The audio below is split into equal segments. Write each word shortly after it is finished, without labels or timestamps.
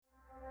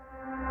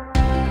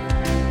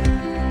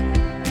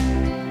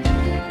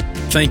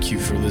Thank you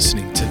for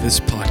listening to this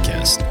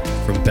podcast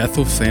from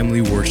Bethel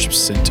Family Worship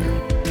Center.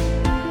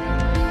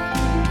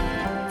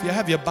 If you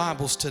have your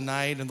Bibles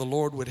tonight and the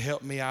Lord would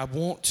help me, I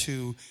want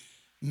to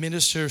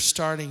minister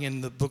starting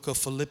in the book of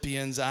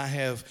Philippians. I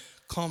have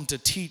come to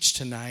teach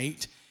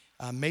tonight.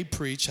 I may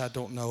preach, I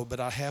don't know, but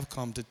I have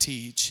come to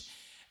teach.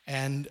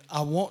 And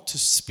I want to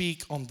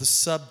speak on the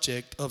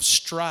subject of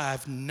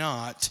strive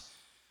not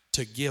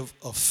to give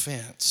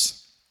offense.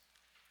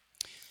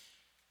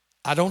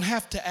 I don't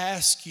have to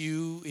ask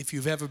you if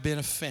you've ever been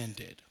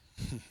offended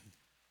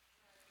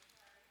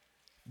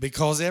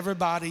because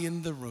everybody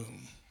in the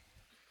room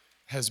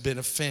has been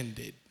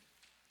offended.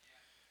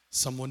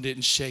 Someone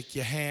didn't shake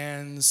your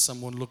hands.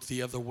 Someone looked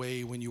the other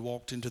way when you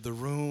walked into the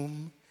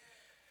room.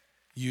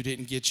 You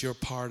didn't get your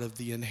part of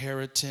the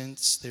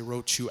inheritance. They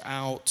wrote you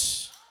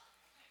out.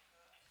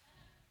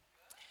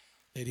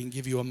 They didn't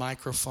give you a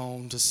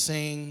microphone to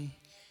sing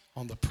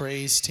on the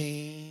praise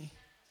team.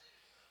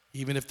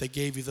 Even if they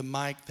gave you the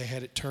mic, they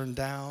had it turned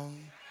down.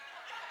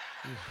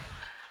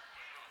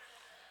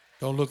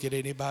 Don't look at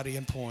anybody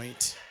and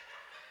point.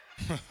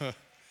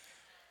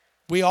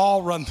 We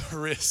all run the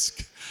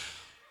risk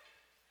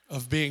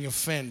of being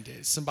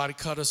offended. Somebody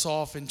cut us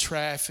off in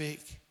traffic,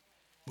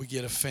 we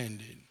get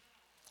offended.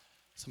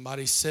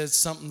 Somebody says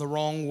something the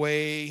wrong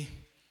way,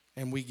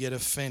 and we get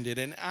offended.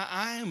 And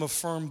I am a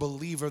firm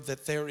believer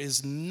that there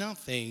is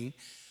nothing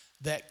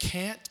that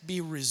can't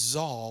be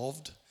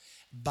resolved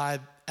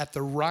at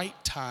the right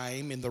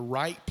time, in the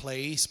right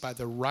place, by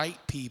the right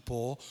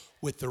people,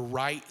 with the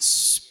right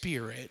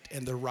spirit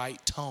and the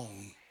right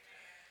tone.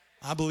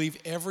 I believe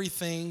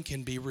everything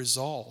can be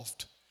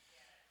resolved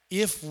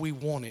if we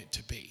want it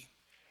to be.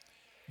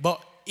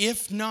 But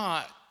if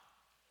not,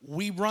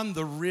 we run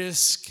the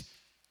risk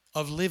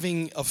of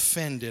living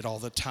offended all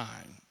the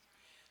time.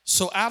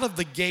 So out of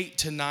the gate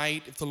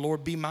tonight, if the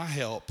Lord be my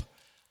help,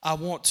 I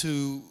want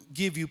to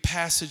give you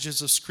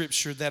passages of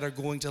scripture that are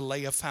going to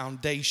lay a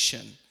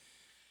foundation.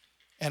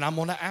 And I'm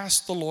going to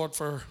ask the Lord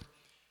for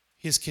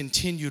his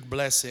continued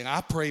blessing.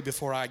 I pray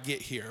before I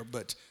get here,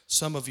 but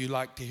some of you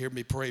like to hear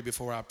me pray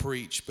before I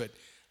preach, but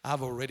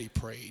I've already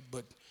prayed,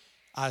 but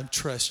I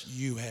trust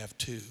you have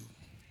too.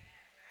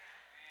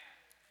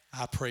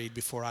 I prayed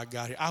before I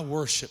got here. I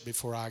worshiped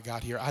before I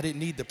got here. I didn't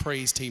need the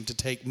praise team to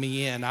take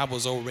me in. I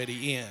was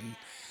already in.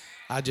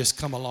 I just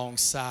come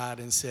alongside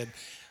and said,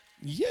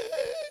 yeah.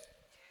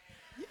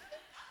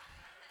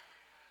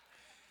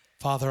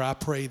 Father, I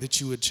pray that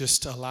you would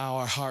just allow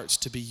our hearts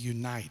to be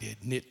united,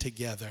 knit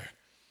together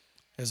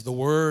as the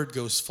word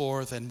goes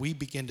forth and we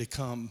begin to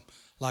come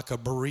like a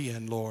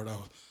Berean, Lord, a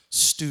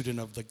student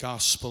of the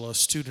gospel, a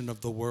student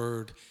of the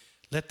word.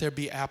 Let there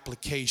be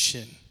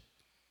application.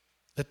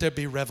 Let there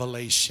be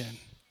revelation.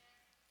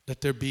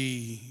 Let there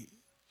be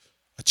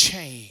a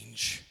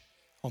change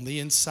on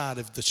the inside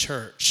of the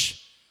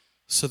church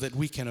so that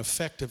we can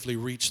effectively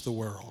reach the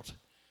world.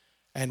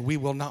 And we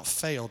will not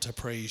fail to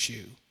praise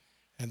you.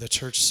 And the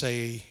church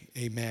say,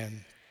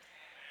 amen.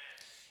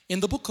 In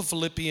the book of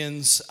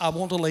Philippians, I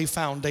want to lay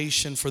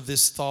foundation for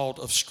this thought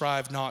of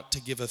strive not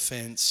to give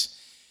offense.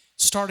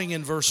 Starting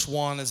in verse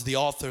 1, as the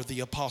author, the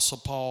Apostle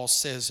Paul,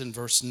 says in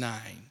verse 9,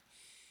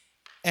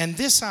 and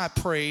this I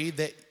pray,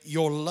 that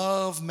your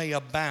love may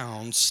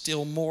abound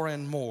still more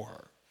and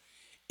more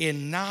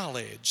in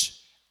knowledge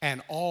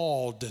and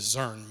all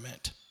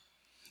discernment,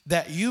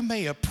 that you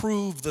may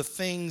approve the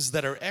things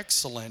that are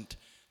excellent,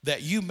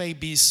 that you may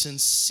be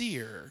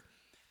sincere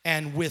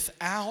and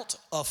without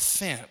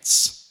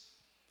offense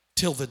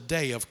till the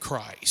day of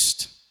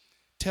Christ.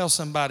 Tell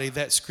somebody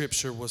that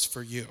scripture was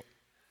for you.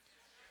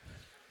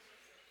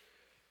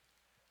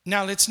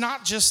 Now, it's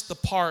not just the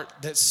part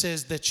that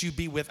says that you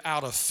be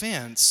without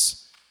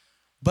offense,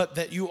 but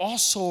that you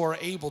also are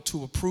able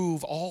to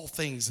approve all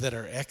things that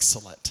are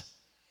excellent.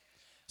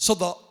 So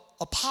the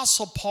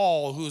Apostle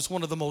Paul, who is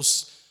one of the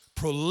most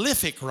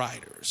prolific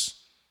writers,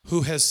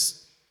 who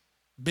has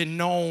been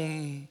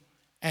known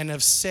and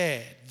have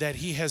said that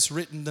he has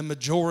written the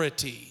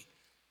majority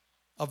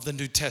of the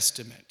New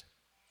Testament.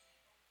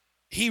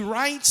 He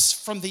writes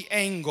from the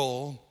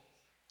angle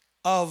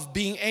of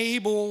being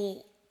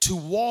able to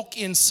walk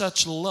in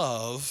such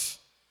love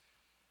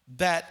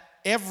that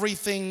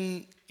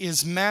everything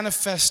is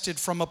manifested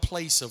from a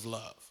place of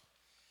love.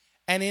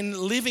 And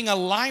in living a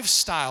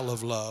lifestyle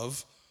of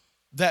love,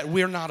 that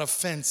we're not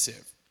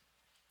offensive,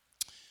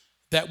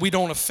 that we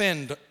don't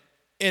offend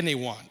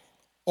anyone,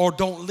 or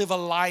don't live a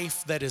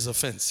life that is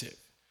offensive.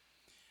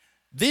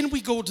 Then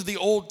we go to the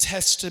Old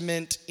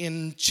Testament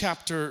in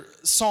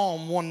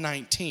Psalm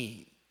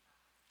 119,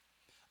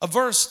 a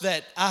verse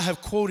that I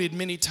have quoted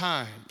many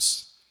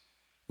times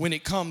when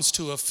it comes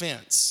to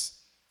offense.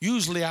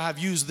 Usually I've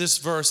used this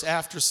verse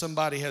after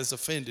somebody has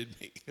offended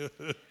me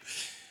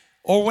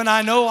or when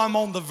I know I'm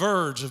on the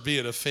verge of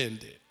being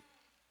offended.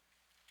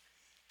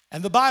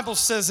 And the Bible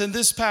says in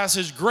this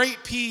passage,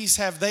 great peace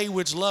have they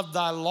which love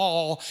thy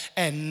law,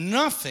 and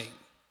nothing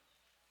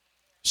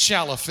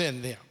shall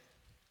offend them.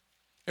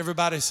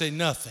 Everybody say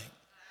nothing.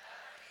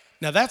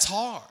 Now that's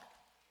hard.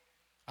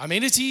 I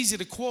mean, it's easy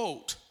to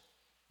quote,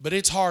 but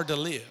it's hard to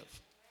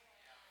live.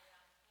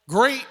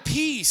 Great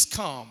peace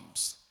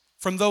comes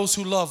from those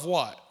who love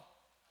what?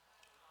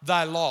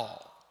 Thy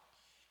law.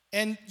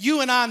 And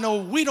you and I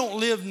know we don't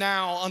live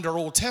now under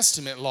Old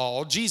Testament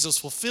law. Jesus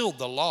fulfilled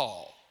the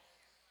law.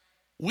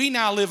 We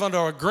now live under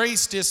a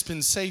grace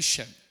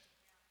dispensation.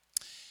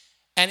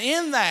 And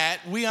in that,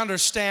 we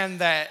understand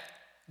that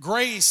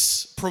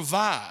grace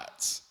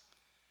provides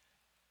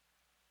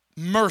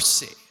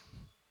mercy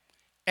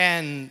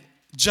and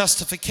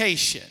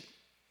justification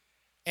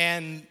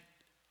and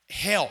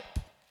help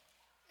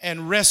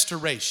and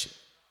restoration.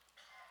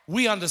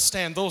 We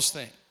understand those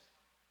things.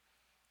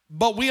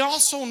 But we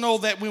also know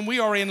that when we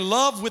are in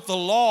love with the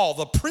law,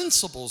 the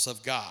principles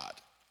of God,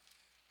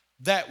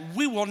 that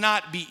we will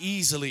not be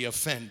easily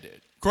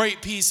offended.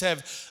 Great peace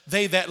have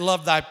they that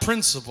love thy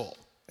principle.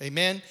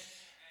 Amen.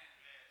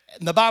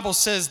 And the Bible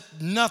says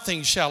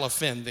nothing shall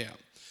offend them.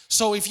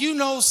 So if you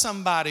know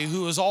somebody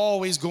who is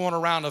always going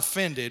around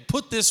offended,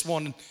 put this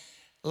one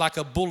like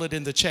a bullet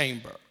in the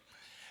chamber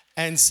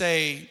and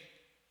say,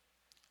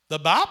 the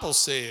Bible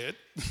said,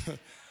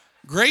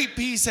 great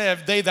peace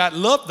have they that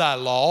love thy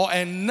law,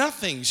 and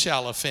nothing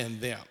shall offend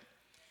them.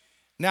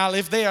 Now,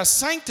 if they are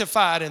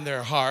sanctified in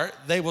their heart,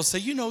 they will say,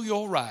 you know,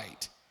 you're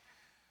right.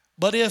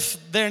 But if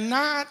they're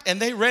not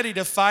and they're ready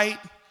to fight,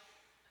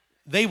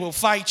 they will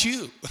fight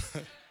you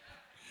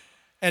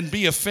and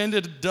be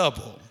offended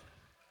double.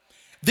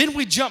 Then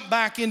we jump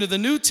back into the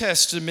New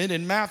Testament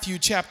in Matthew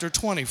chapter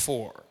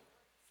 24.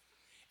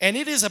 And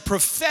it is a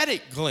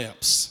prophetic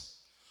glimpse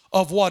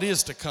of what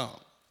is to come.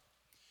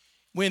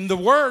 When the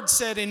word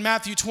said in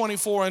Matthew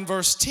 24 and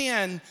verse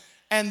 10,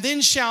 and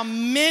then shall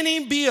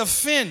many be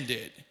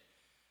offended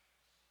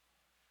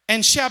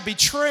and shall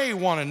betray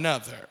one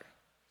another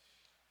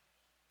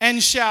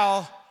and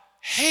shall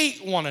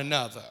hate one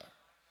another.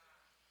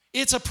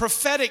 It's a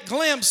prophetic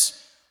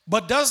glimpse,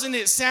 but doesn't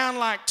it sound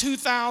like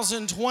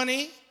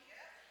 2020?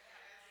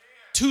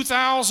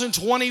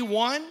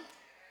 2021?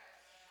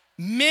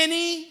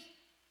 Many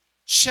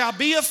shall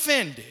be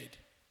offended,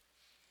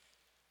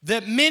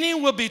 that many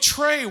will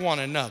betray one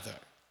another.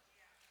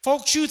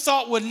 Folks you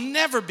thought would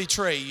never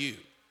betray you.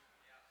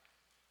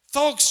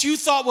 Folks you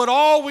thought would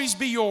always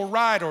be your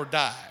ride or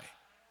die.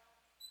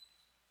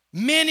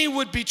 Many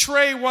would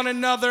betray one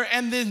another,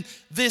 and then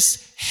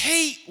this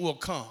hate will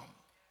come.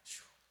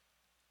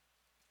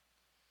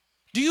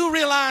 Do you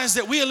realize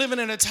that we are living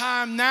in a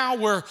time now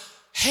where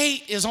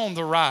hate is on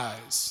the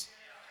rise?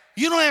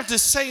 You don't have to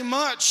say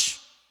much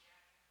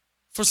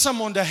for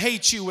someone to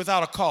hate you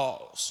without a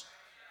cause.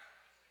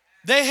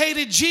 They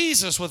hated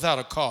Jesus without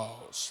a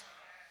cause.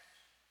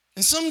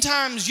 And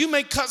sometimes you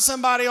may cut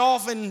somebody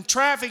off in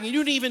traffic and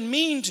you didn't even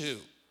mean to.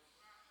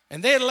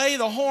 And they lay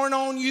the horn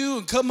on you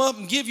and come up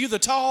and give you the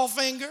tall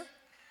finger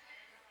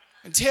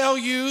and tell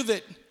you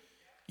that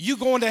you're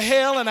going to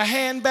hell in a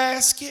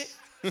handbasket.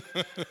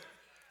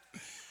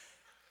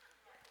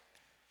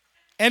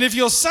 And if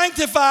you're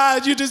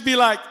sanctified, you just be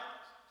like.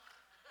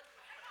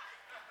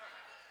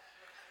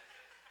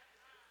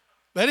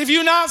 But if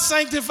you're not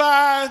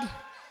sanctified,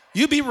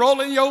 you be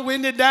rolling your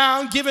window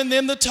down, giving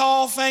them the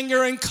tall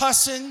finger and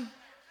cussing.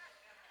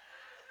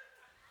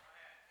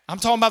 I'm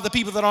talking about the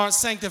people that aren't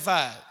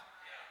sanctified.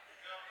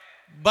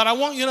 But I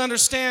want you to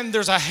understand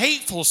there's a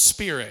hateful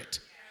spirit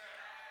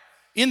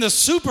in the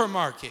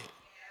supermarket,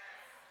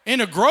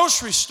 in a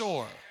grocery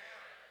store.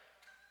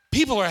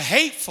 People are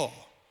hateful.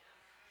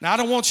 Now, I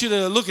don't want you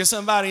to look at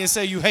somebody and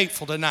say you're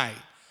hateful tonight,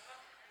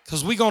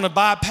 because we're going to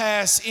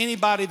bypass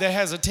anybody that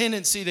has a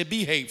tendency to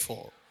be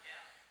hateful.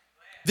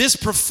 This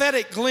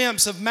prophetic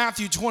glimpse of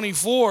Matthew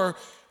 24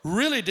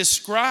 really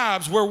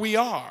describes where we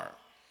are.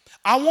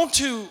 I want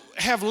to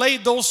have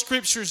laid those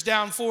scriptures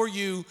down for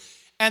you,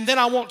 and then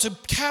I want to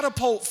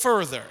catapult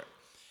further.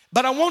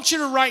 But I want you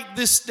to write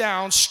this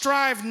down.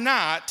 Strive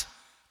not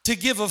to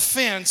give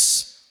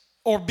offense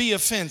or be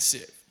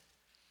offensive.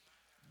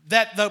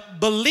 That the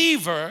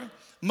believer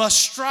must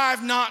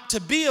strive not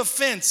to be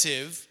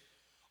offensive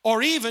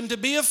or even to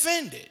be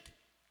offended.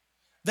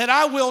 That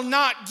I will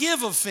not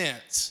give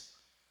offense.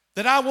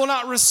 That I will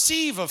not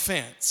receive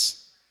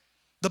offense.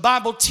 The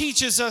Bible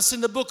teaches us in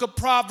the book of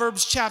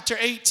Proverbs chapter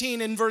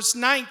 18 and verse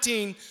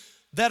 19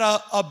 that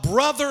a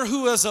brother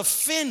who is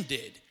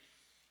offended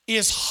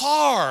is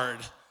hard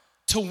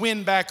to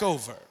win back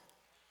over.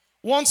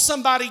 Once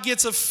somebody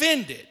gets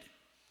offended,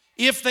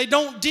 if they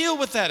don't deal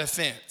with that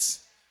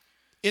offense,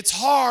 it's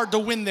hard to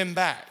win them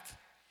back.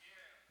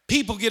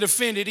 People get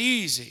offended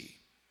easy.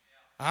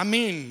 I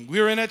mean,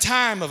 we're in a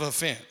time of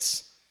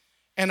offense.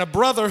 And a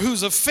brother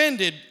who's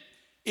offended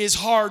is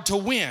hard to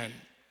win.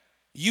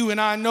 You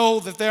and I know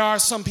that there are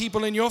some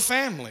people in your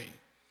family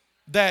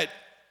that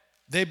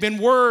they've been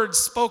words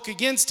spoke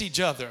against each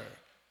other.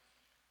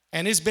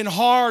 And it's been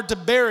hard to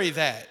bury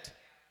that.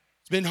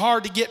 It's been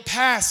hard to get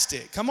past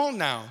it. Come on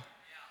now.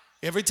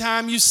 Every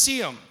time you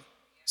see them,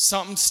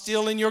 something's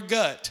still in your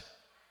gut.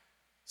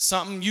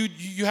 Something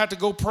you have to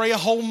go pray a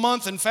whole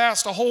month and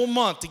fast a whole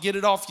month to get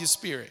it off your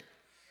spirit.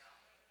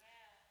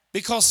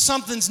 Because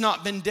something's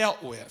not been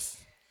dealt with.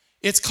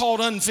 It's called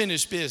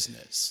unfinished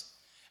business.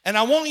 And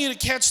I want you to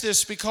catch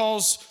this,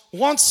 because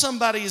once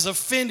somebody is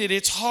offended,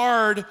 it's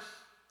hard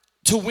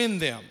to win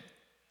them.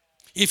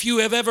 If you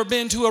have ever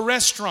been to a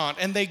restaurant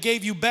and they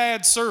gave you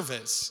bad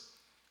service,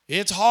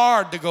 it's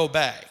hard to go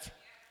back.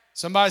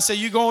 Somebody say,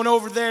 you going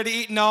over there to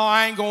eat? No,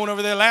 I ain't going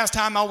over there. Last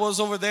time I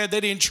was over there, they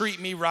didn't treat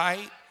me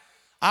right.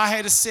 I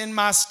had to send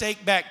my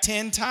steak back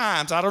 10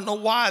 times. I don't know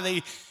why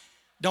they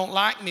don't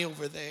like me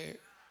over there.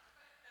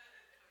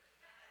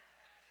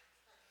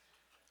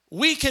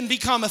 We can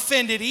become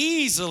offended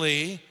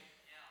easily,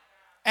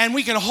 and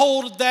we can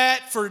hold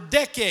that for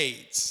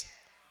decades.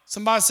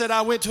 Somebody said,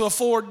 I went to a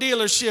Ford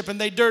dealership and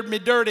they dirted me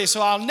dirty,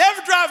 so I'll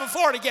never drive a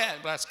Ford again.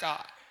 Bless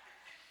God.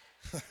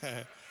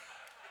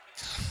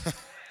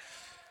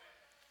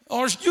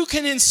 Or you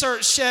can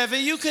insert Chevy,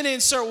 you can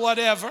insert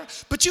whatever,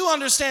 but you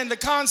understand the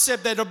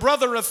concept that a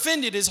brother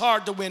offended is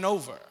hard to win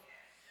over.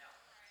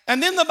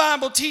 And then the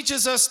Bible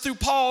teaches us through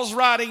Paul's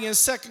writing in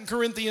 2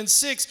 Corinthians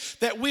 6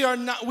 that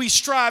we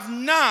strive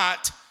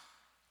not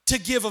to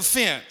give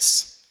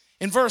offense.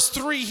 In verse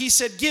 3, he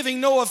said, giving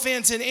no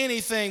offense in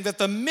anything, that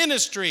the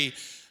ministry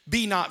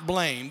be not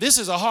blamed. This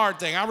is a hard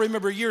thing. I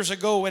remember years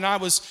ago when I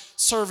was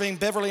serving,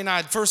 Beverly and I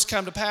had first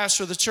come to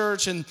pastor the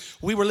church, and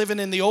we were living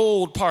in the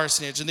old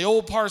parsonage. And the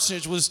old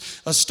parsonage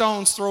was a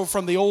stone's throw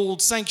from the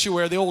old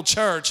sanctuary, the old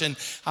church. And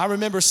I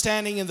remember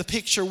standing in the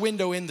picture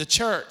window in the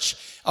church,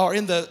 or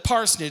in the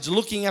parsonage,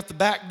 looking at the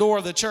back door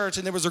of the church,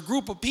 and there was a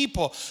group of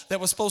people that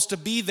was supposed to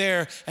be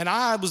there, and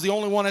I was the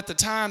only one at the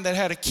time that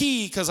had a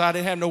key because I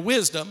didn't have no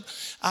wisdom.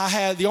 I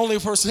had the only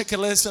person that could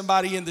let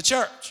somebody in the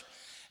church.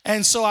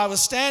 And so I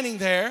was standing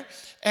there,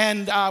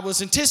 and I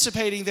was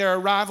anticipating their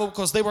arrival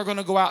because they were going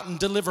to go out and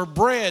deliver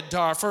bread to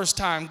our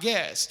first-time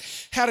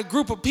guests. Had a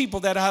group of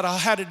people that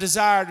had a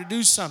desire to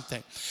do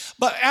something.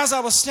 But as I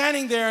was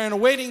standing there and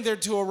awaiting them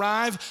to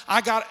arrive,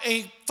 I got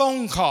a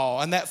phone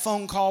call, and that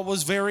phone call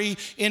was very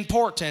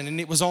important, and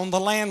it was on the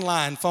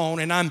landline phone.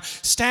 And I'm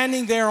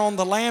standing there on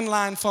the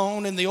landline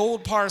phone in the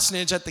old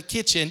parsonage at the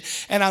kitchen,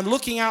 and I'm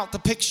looking out the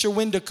picture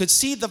window, could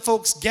see the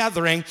folks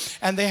gathering,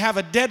 and they have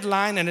a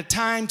deadline and a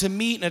time to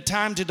meet and a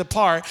time to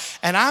depart.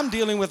 And I'm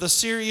dealing with a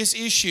serious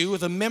issue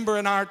with a member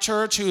in our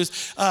church who is,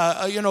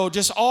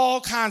 just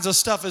all kinds of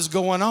stuff is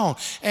going on.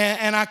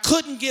 And I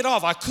couldn't get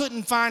off. I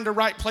couldn't find the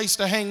right place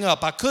to hang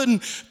up. I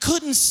couldn't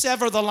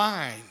sever the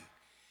line.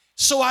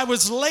 So I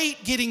was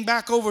late getting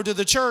back over to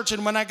the church,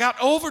 and when I got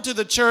over to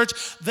the church,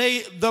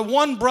 the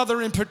one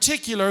brother in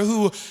particular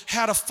who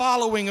had a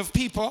following of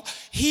people,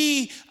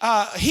 he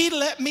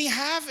let me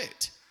have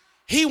it.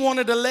 He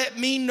wanted to let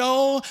me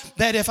know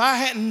that if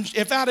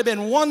I'd have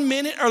been 1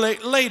 minute or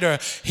later,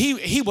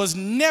 he was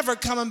never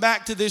coming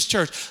back to this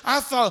church.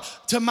 I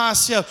thought to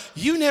myself,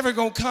 you never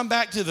gonna come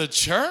back to the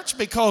church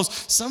because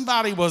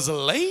somebody was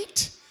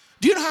late?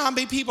 Do you know how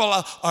many people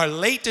are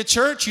late to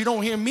church? You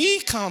don't hear me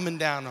coming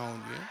down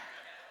on you.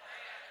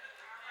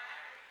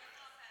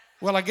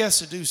 Well, I guess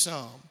to do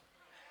some.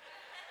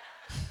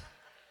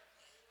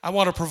 I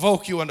want to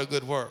provoke you unto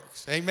good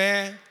works.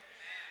 Amen.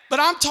 But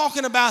I'm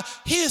talking about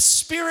his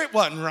spirit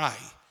wasn't right.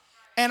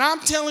 And I'm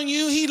telling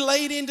you, he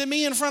laid into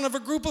me in front of a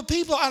group of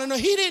people. I don't know.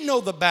 He didn't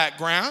know the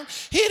background.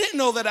 He didn't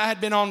know that I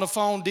had been on the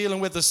phone dealing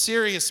with a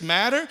serious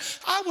matter.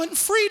 I wasn't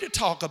free to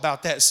talk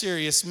about that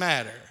serious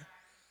matter.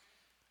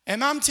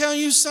 And I'm telling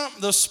you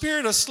something, the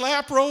spirit of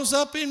slap rose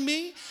up in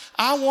me.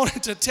 I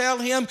wanted to tell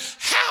him,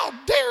 how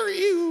dare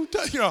you?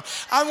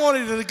 I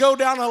wanted to go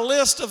down a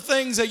list of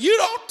things that you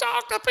don't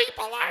talk to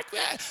people like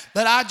that.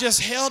 But I just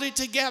held it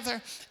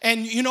together.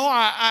 And,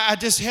 I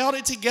just held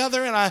it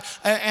together, and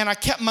I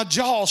kept my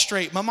jaw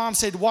straight. My mom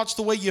said, watch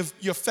the way you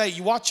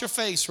watch your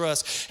face,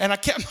 Russ. And I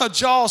kept my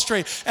jaw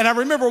straight. And I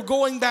remember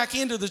going back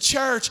into the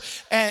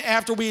church, and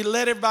after we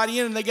let everybody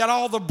in, and they got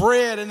all the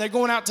bread, and they're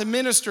going out to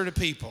minister to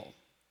people.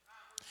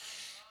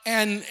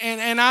 And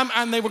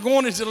they were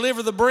going to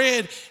deliver the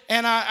bread,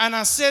 and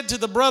I said to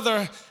the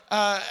brother,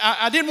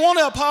 I didn't want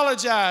to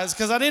apologize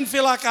because I didn't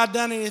feel like I'd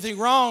done anything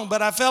wrong,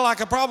 but I felt like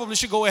I probably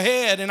should go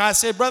ahead. And I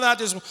said, brother, I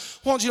just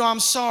want you to know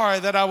I'm sorry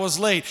that I was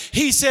late.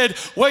 He said,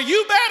 well,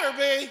 you better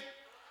be.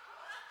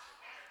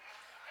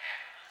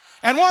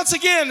 And once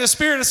again, the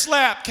spirit of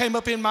slap came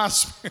up in my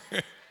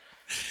spirit.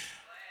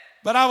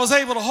 But I was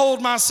able to hold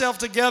myself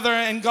together,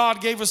 and God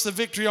gave us the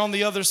victory on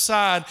the other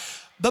side.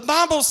 The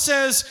Bible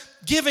says,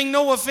 giving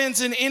no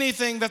offense in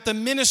anything, that the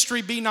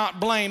ministry be not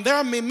blamed. There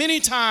are many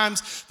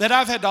times that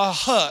I've had to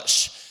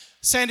hush.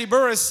 Sandy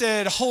Burris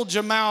said, hold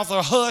your mouth,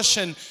 or hush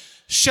and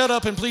shut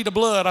up and plead the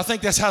blood. I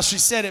think that's how she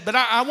said it. But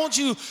I want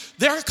you,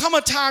 there come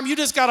a time you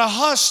just got to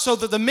hush so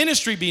that the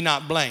ministry be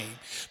not blamed.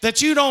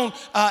 That you don't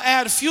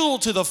add fuel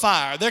to the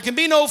fire. There can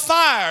be no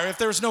fire if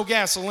there's no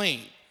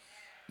gasoline.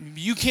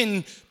 You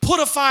can put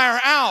a fire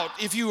out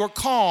if you are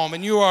calm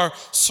and you are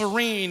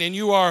serene and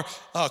you are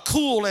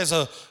cool as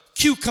a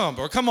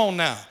cucumber. Come on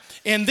now.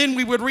 And then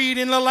we would read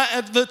in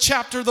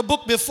the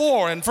book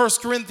before, in 1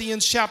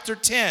 Corinthians chapter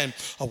 10.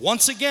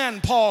 Once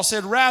again, Paul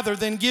said, rather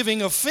than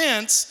giving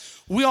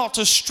offense, we ought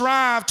to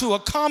strive to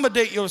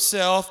accommodate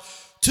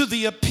yourself to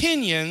the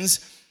opinions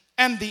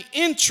and the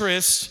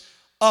interests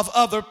of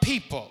other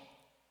people.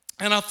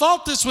 And I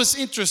thought this was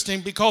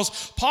interesting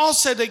because Paul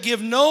said to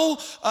give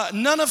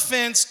none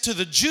offense to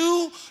the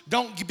Jew,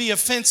 don't be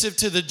offensive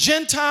to the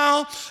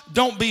Gentile,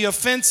 don't be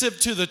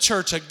offensive to the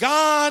church of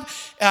God,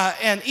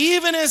 and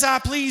even as I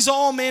please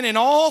all men in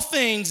all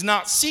things,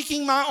 not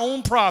seeking my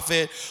own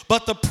profit,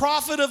 but the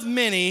profit of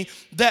many,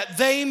 that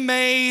they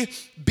may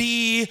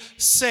be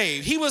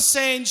saved. He was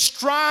saying,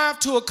 strive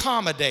to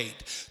accommodate.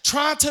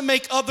 Try to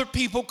make other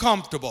people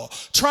comfortable.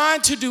 Try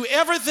to do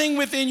everything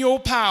within your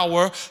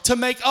power to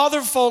make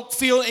other folk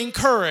feel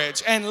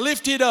encouraged and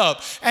lifted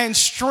up and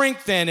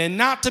strengthened and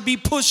not to be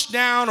pushed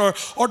down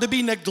or to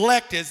be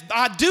neglected.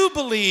 I do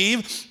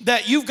believe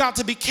that you've got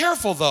to be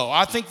careful, though.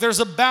 I think there's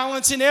a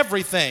balance in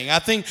everything. I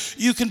think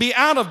you can be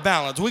out of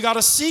balance. We got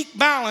to seek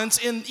balance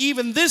in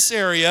even this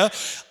area.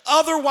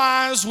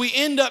 Otherwise, we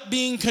end up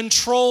being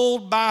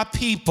controlled by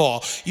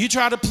people. You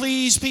try to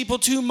please people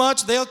too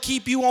much, they'll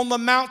keep you on the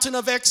mountain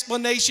of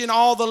explanation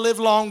all the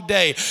livelong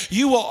day.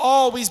 You will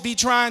always be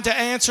trying to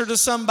answer to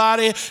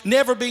somebody,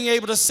 never being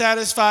able to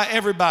satisfy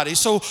everybody.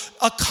 So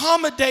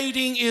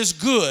accommodating is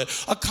good.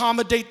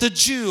 Accommodate the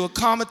Jew,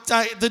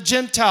 accommodate the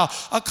Gentile,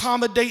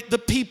 accommodate the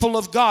people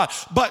of God.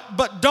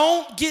 But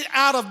don't get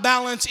out of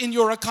balance in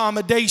your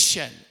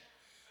accommodation.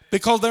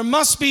 Because there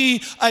must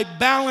be a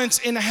balance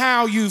in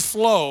how you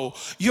flow.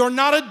 You're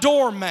not a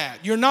doormat.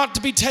 You're not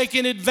to be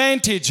taken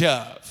advantage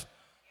of.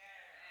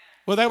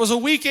 Well, that was a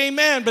weak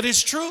amen, but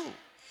it's true.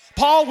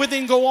 Paul would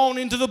then go on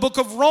into the book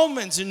of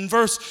Romans in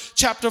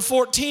chapter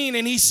 14,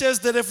 and he says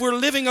that if we're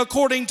living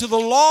according to the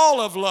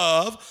law of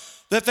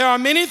love, that there are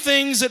many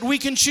things that we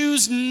can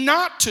choose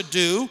not to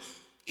do,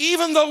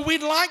 even though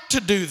we'd like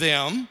to do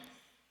them,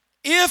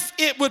 if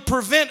it would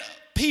prevent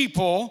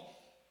people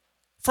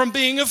from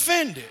being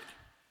offended.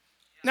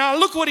 Now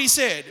look what he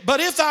said. But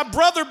if thy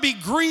brother be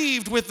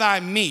grieved with thy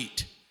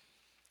meat,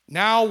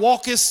 now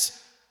walkest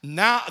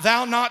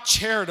thou not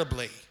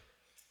charitably.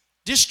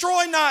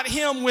 Destroy not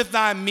him with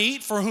thy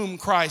meat for whom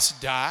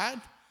Christ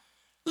died.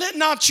 Let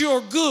not your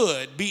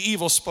good be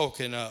evil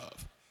spoken of.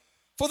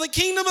 For the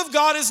kingdom of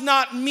God is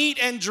not meat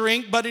and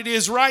drink, but it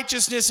is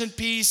righteousness and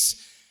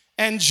peace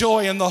and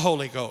joy in the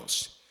Holy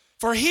Ghost.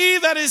 For he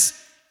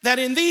that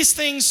in these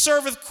things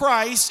serveth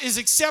Christ is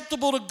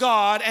acceptable to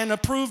God and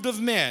approved of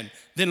men.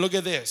 Then look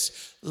at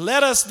this.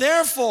 Let us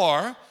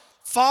therefore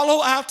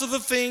follow after the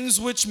things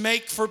which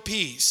make for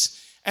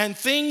peace, and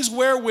things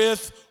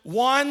wherewith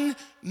one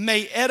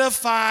may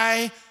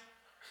edify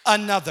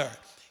another.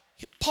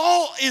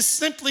 Paul is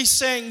simply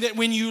saying that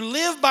when you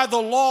live by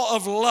the law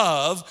of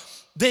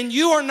love, then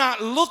you are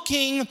not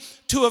looking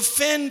to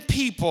offend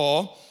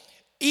people,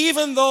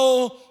 even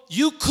though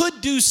you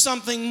could do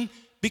something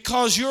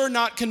because you're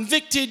not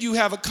convicted, you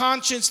have a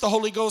conscience, the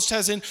Holy Ghost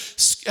hasn't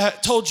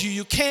told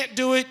you can't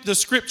do it, the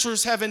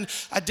scriptures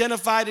haven't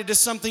identified it as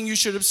something you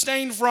should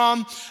abstain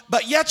from,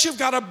 but yet you've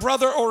got a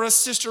brother or a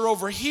sister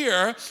over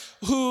here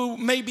who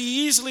may be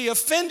easily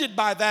offended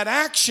by that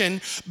action,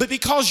 but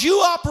because you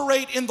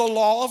operate in the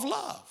law of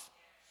love,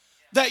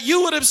 that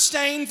you would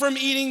abstain from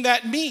eating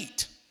that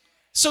meat.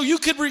 So you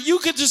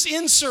could just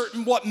insert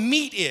what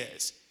meat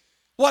is,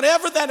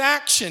 whatever that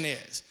action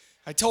is.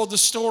 I told the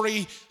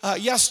story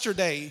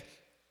yesterday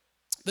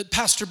that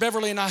Pastor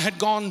Beverly and I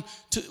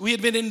we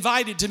had been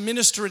invited to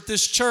minister at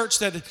this church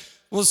that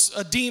was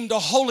deemed a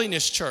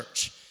holiness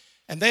church.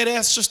 And they had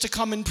asked us to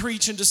come and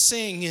preach and to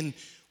sing, and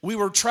we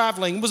were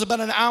traveling. It was about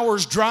an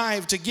hour's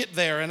drive to get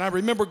there, and I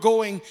remember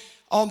going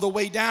on the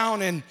way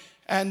down,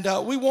 and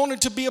we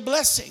wanted to be a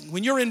blessing.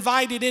 When you're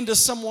invited into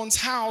someone's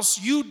house,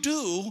 you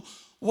do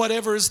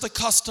whatever is the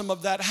custom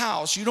of that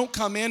house. You don't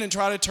come in and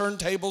try to turn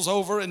tables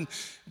over and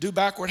do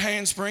backward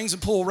handsprings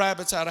and pull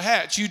rabbits out of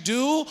hats. You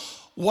do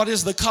what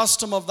is the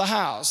custom of the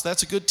house.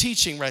 That's a good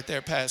teaching right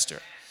there, Pastor.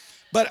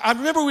 But I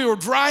remember we were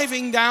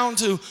driving down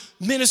to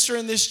minister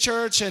in this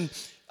church, and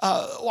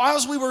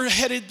while we were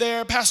headed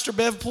there, Pastor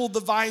Bev pulled the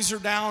visor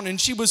down, and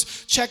she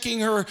was checking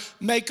her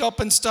makeup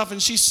and stuff,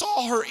 and she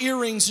saw her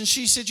earrings, and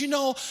she said,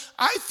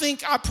 I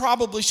think I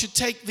probably should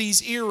take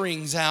these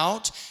earrings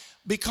out,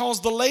 because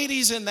the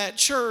ladies in that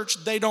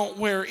church, they don't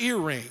wear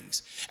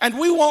earrings. And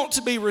we want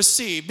to be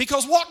received,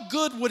 because what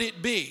good would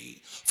it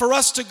be for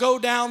us to go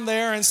down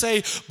there and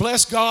say,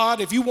 bless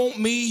God, if you want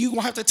me, you're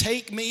going to have to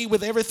take me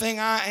with everything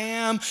I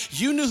am.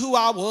 You knew who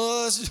I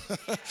was.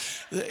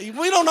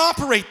 We don't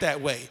operate that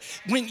way.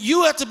 When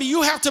you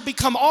have to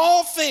become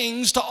all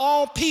things to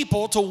all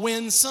people to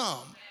win some.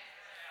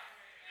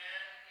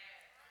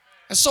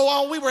 And so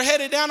while we were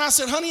headed down, I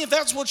said, honey, if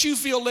that's what you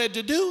feel led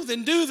to do,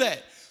 then do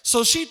that.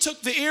 So she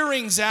took the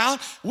earrings out.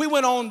 We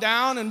went on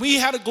down, and we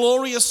had a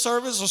glorious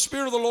service. The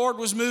Spirit of the Lord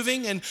was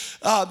moving, and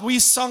we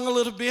sung a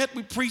little bit.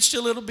 We preached a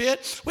little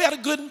bit. We had a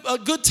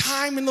good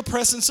time in the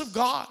presence of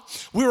God.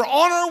 We were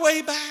on our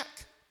way back.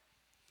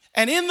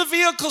 And in the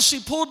vehicle, she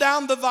pulled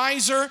down the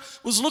visor,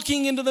 was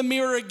looking into the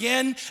mirror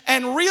again,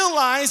 and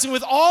realized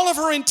with all of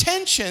her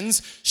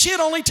intentions, she had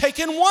only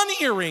taken one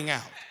earring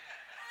out.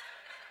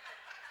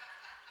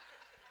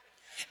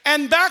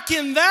 And back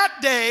in that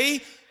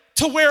day,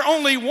 to wear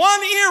only one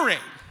earring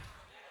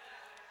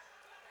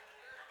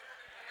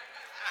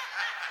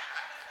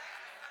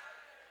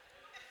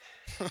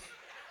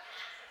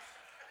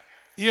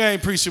You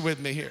ain't preaching with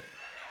me here.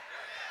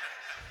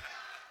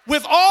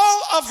 With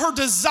all of her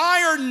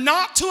desire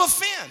not to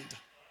offend,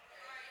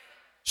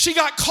 she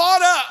got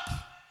caught up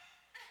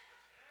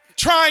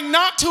trying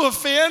not to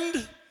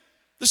offend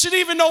that she didn't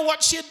even know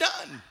what she had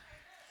done.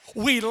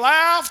 We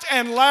laughed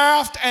and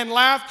laughed and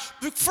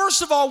laughed.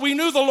 First of all, we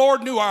knew the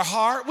Lord knew our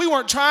heart. We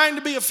weren't trying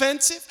to be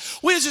offensive.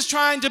 We were just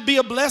trying to be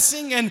a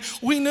blessing, and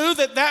we knew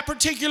that that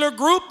particular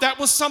group, that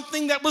was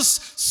something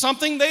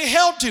they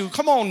held to.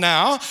 Come on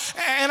now.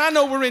 And I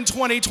know we're in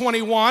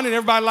 2021 and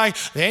everybody like,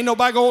 there ain't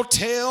nobody gonna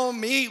tell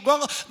me.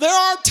 Well, there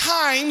are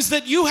times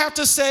that you have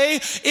to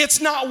say,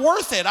 it's not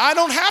worth it. I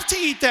don't have to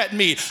eat that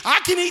meat. I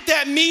can eat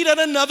that meat at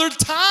another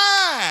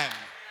time.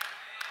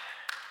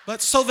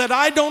 But so that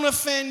I don't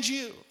offend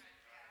you.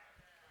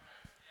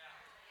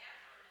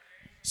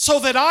 So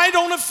that I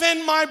don't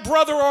offend my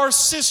brother or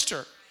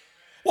sister.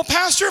 Well,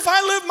 Pastor, if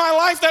I live my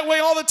life that way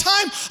all the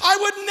time, I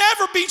would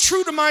never be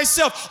true to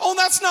myself. Oh,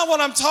 that's not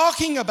what I'm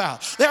talking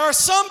about. There are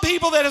some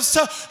people that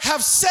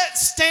have set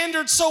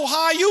standards so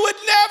high, you would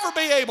never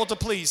be able to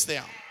please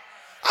them.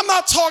 I'm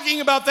not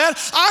talking about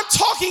that. I'm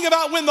talking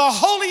about when the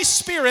Holy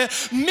Spirit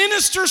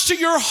ministers to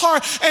your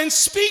heart and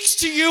speaks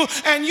to you,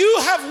 and you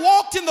have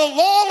walked in the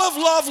law of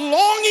love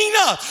long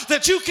enough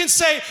that you can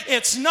say,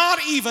 it's not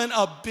even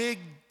a big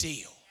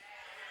deal.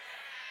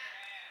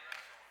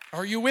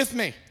 Are you with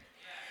me?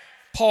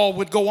 Paul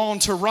would go on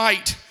to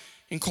write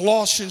in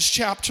Colossians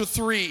chapter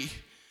 3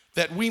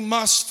 that we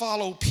must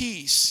follow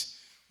peace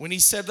when he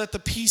said, let the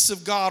peace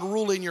of God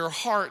rule in your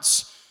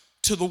hearts,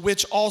 to the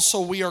which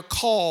also we are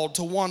called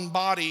to one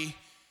body.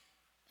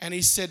 And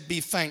he said, be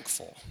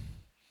thankful.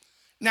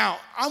 Now,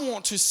 I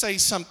want to say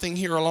something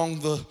here along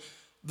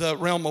the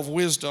realm of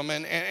wisdom.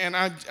 And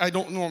I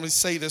don't normally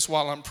say this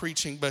while I'm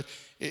preaching, but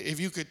if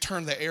you could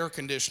turn the air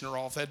conditioner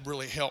off, that'd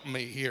really help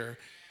me here.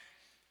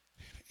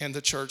 And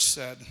the church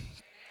said,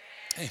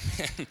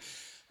 amen.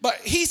 But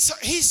he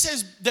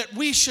says that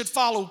we should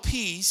follow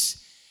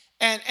peace.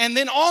 And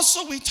then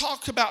also we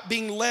talked about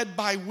being led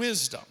by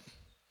wisdom.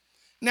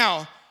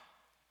 Now,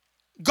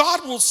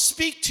 God will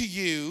speak to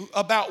you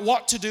about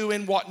what to do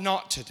and what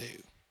not to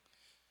do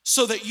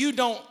so that you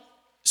don't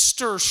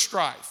stir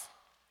strife.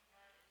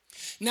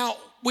 Now,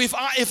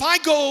 if I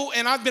go,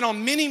 and I've been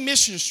on many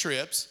mission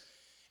trips,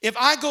 if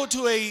I go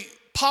to a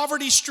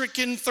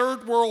poverty-stricken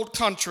third world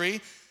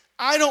country,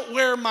 I don't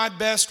wear my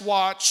best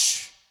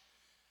watch.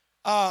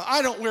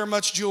 I don't wear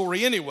much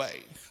jewelry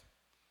anyway.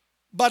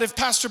 But if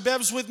Pastor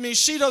Bev's with me,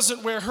 she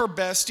doesn't wear her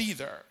best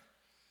either.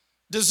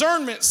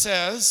 Discernment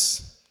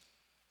says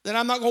that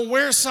I'm not going to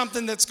wear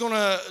something that's going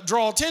to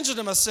draw attention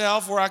to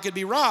myself where I could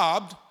be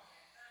robbed.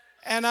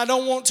 And I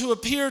don't want to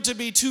appear to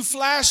be too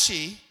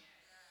flashy.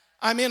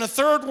 I'm in a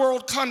third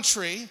world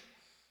country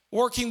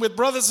working with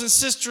brothers and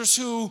sisters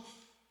who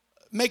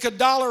make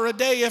 $1 a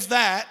day, if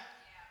that.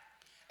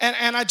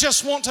 And I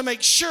just want to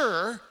make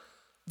sure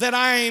that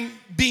I'm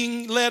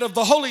being led of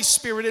the Holy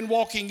Spirit and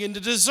walking into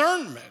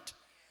discernment.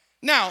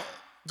 Now,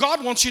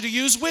 God wants you to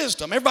use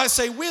wisdom. Everybody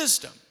say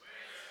wisdom.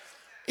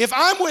 If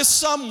I'm with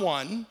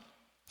someone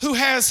who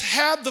has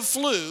had the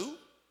flu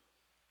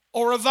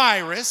or a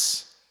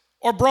virus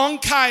or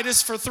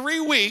bronchitis for 3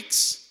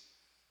 weeks,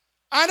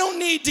 I don't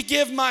need to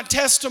give my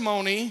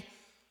testimony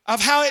of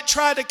how it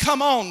tried to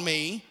come on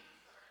me,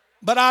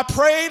 but I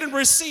prayed and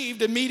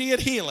received immediate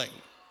healing.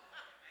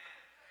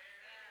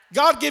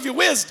 God give you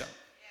wisdom.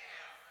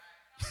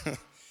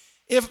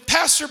 If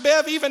Pastor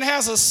Bev even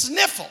has a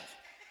sniffle,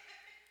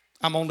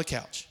 I'm on the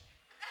couch.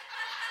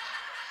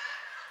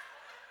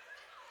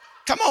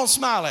 Come on,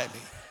 smile at me.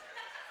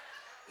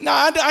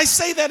 Now, I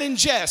say that in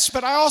jest,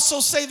 but I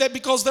also say that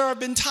because there have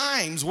been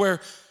times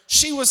where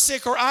she was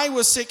sick or I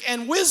was sick,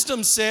 and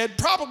wisdom said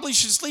probably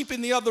should sleep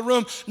in the other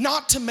room,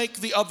 not to make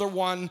the other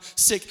one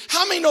sick.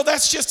 How many know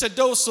that's just a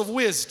dose of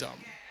wisdom?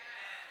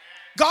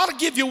 God will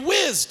give you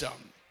wisdom.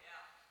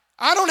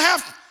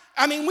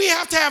 We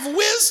have to have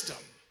wisdom.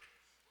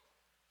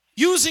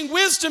 Using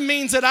wisdom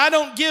means that I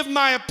don't give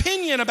my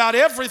opinion about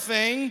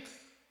everything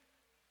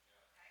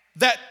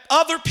that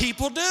other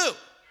people do.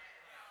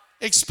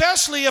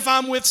 Especially if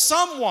I'm with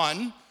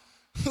someone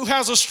who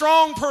has a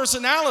strong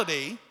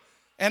personality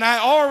and I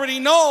already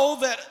know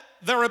that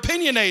they're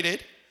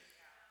opinionated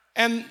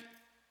and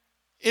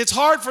it's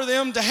hard for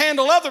them to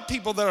handle other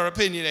people that are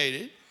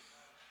opinionated.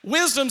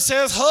 Wisdom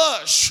says,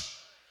 hush.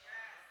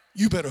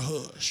 You better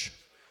hush.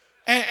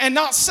 And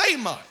not say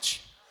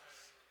much.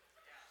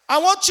 I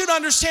want you to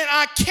understand,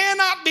 I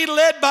cannot be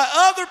led by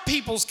other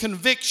people's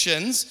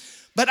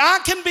convictions, but I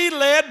can be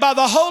led by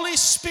the Holy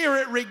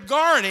Spirit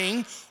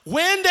regarding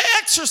when to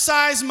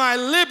exercise my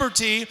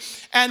liberty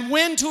and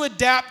when to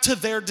adapt to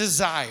their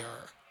desire.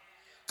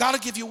 God will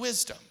give you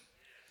wisdom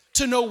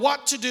to know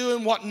what to do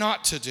and what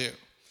not to do.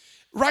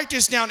 Write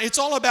this down. It's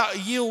all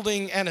about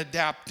yielding and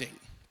adapting.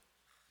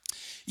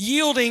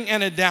 Yielding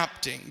and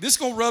adapting. This is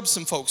going to rub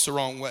some folks the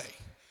wrong way.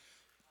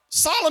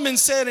 Solomon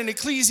said in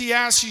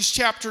Ecclesiastes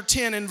chapter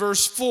 10 and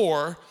verse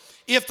 4,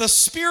 if the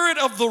spirit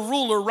of the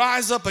ruler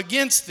rise up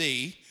against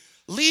thee,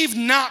 leave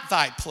not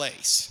thy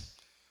place.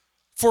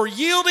 For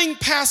yielding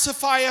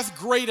pacifieth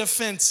great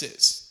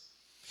offenses.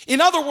 In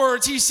other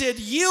words, he said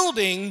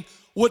yielding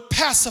would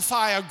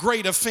pacify a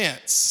great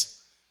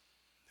offense.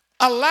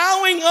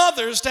 Allowing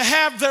others to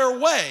have their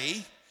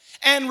way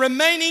and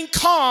remaining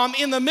calm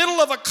in the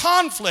middle of a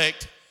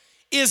conflict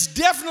is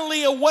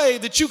definitely a way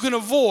that you can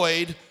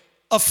avoid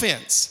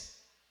offense.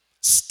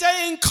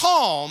 Staying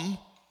calm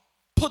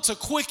puts a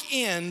quick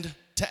end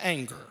to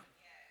anger.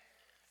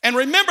 And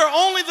remember,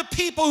 only the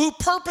people who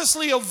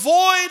purposely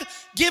avoid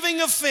giving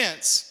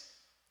offense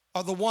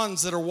are the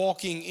ones that are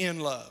walking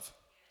in love.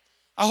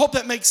 I hope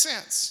that makes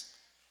sense.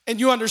 And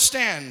you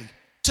understand,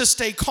 to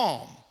stay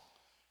calm,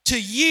 to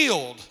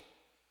yield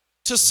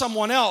to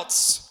someone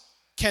else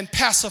can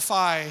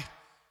pacify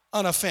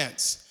an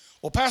offense.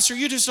 Well, Pastor,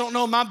 you just don't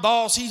know my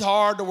boss. He's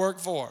hard to work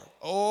for.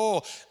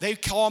 Oh, they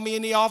call me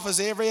in the office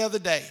every other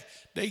day.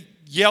 They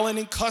yelling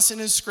and cussing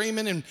and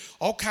screaming and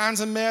all kinds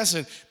of mess.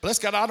 And bless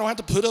God, I don't have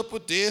to put up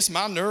with this.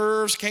 My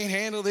nerves can't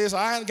handle this.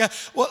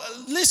 Well,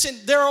 listen,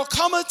 there will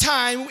come a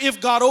time if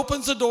God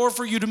opens the door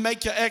for you to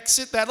make your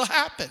exit, that'll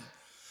happen.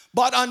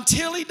 But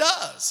until he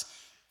does,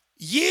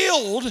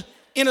 yield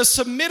in a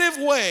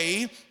submissive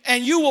way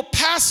and you will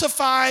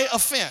pacify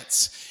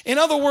offense. In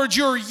other words,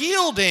 your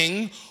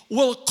yielding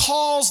will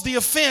cause the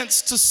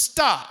offense to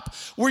stop,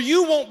 where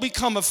you won't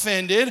become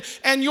offended,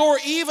 and your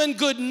even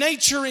good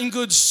nature and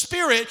good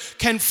spirit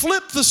can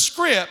flip the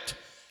script,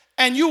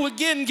 and you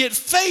again get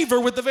favor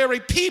with the very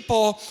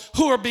people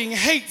who are being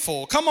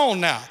hateful. Come on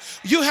now.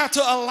 You have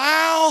to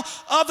allow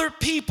other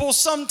people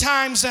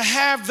sometimes to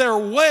have their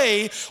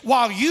way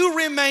while you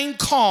remain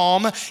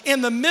calm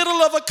in the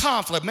middle of a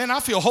conflict. Man,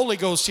 I feel Holy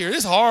Ghost here.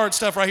 This is hard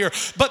stuff right here.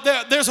 But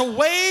there's a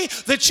way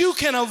that you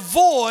can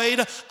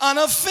avoid an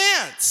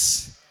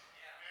offense.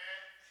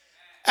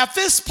 At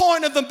this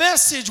point of the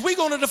message, we're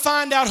going to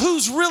find out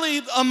who's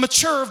really a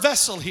mature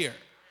vessel here.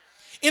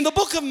 In the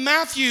book of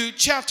Matthew,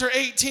 chapter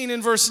 18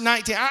 and verse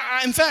 19,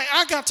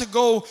 I got to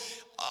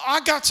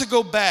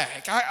go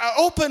back. I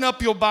open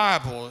up your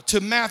Bible to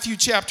Matthew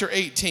chapter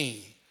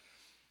 18.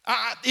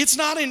 It's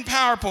not in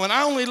PowerPoint.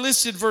 I only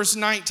listed verse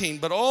 19,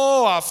 but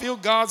I feel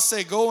God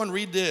say, go and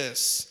read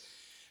this.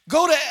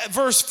 Go to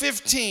verse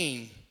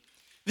 15.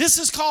 This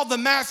is called the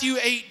Matthew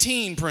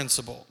 18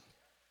 principle.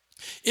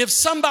 If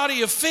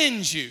somebody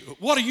offends you,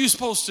 what are you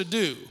supposed to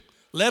do?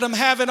 Let them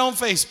have it on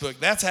Facebook.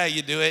 That's how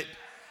you do it.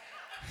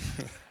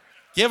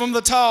 Give them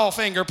the tall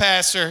finger,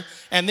 Pastor,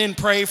 and then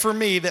pray for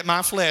me that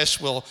my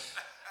flesh will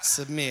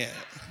submit.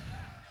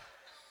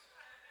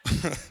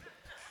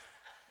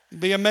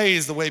 Be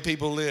amazed the way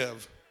people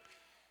live.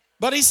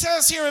 But he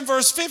says here in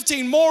verse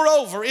 15,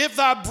 moreover, if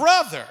thy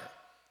brother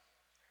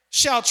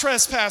shall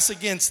trespass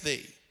against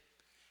thee,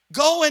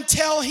 go and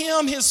tell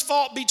him his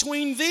fault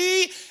between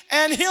thee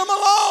and him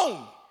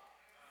alone.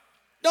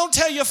 Don't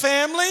tell your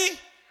family.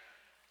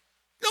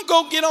 Don't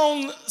go get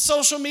on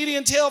social media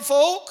and tell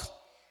folk.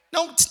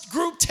 Don't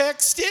group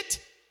text it.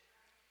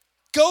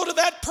 Go to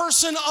that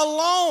person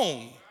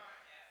alone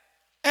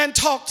and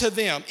talk to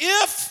them.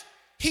 If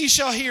he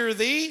shall hear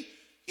thee,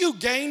 you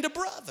gained a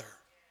brother.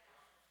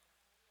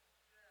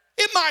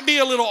 It might be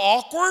a little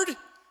awkward.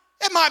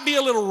 It might be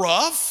a little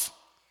rough.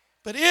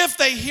 But if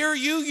they hear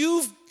you,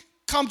 you've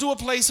come to a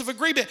place of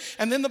agreement.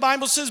 And then the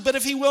Bible says, but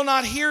if he will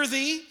not hear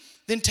thee,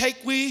 then take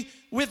we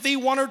with thee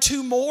one or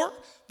two more,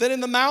 that in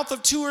the mouth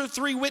of 2 or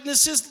 3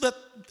 witnesses let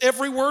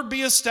every word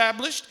be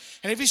established.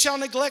 And if he shall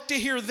neglect to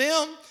hear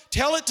them,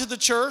 tell it to the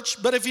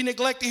church. But if he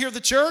neglect to hear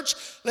the church,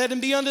 let him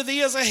be unto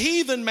thee as a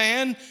heathen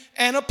man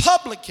and a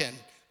publican.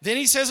 Then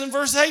he says in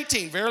verse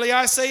 18, verily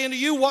I say unto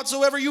you,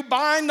 whatsoever you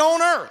bind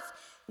on earth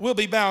will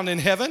be bound in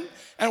heaven,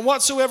 and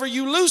whatsoever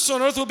you loose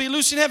on earth will be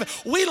loosed in heaven.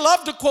 We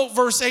love to quote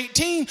verse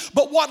 18,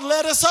 but what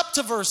led us up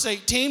to verse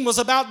 18 was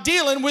about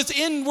dealing with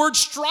inward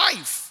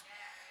strife,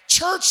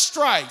 church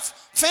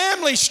strife,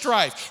 family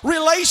strife,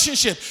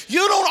 relationship.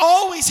 You don't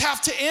always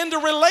have to end a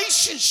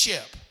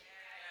relationship.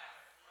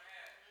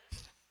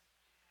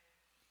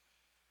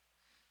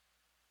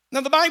 Now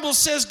the Bible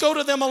says go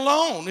to them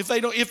alone. If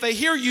they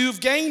hear you,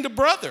 you've gained a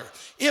brother.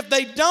 If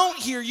they don't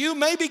hear you,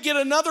 maybe get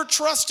another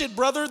trusted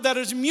brother that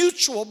is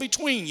mutual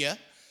between you,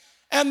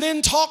 and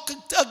then talk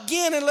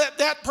again and let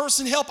that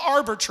person help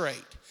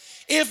arbitrate.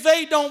 If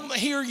they don't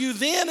hear you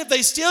then, if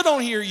they still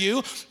don't hear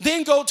you,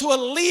 then go to a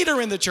leader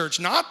in the church.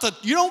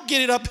 You don't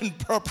get it up and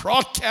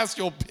broadcast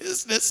your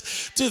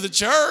business to the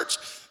church.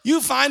 You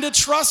find a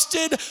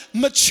trusted,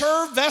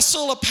 mature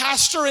vessel, a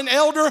pastor, an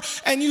elder,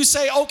 and you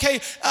say, okay,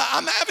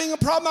 I'm having a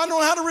problem. I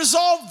don't know how to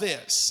resolve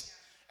this.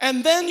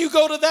 And then you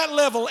go to that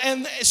level,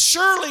 and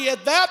surely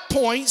at that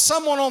point,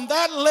 someone on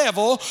that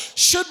level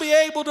should be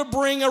able to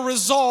bring a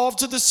resolve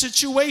to the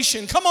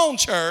situation. Come on,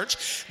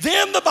 church.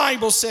 Then the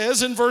Bible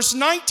says in verse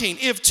 19,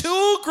 if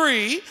 2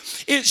 agree,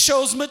 it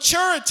shows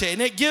maturity,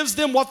 and it gives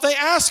them what they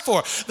ask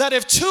for. That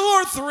if 2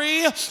 or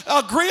 3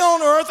 agree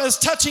on earth as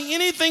touching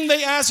anything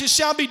they ask, it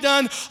shall be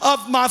done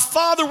of my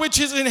Father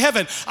which is in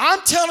heaven. I'm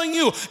telling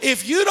you,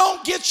 if you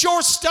don't get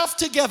your stuff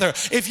together,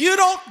 if you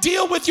don't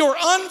deal with your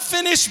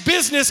unfinished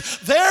business,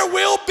 there There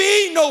will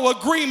be no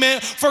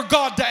agreement for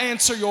God to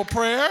answer your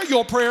prayer.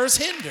 Your prayer is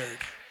hindered.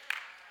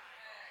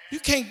 You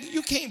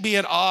can't be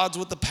at odds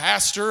with the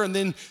pastor and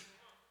then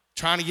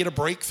trying to get a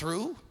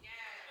breakthrough.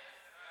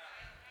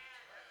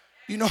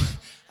 You know,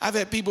 I've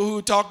had people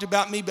who talked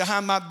about me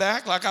behind my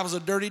back like I was a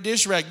dirty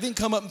dish rag, then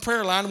come up in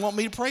prayer line and want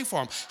me to pray for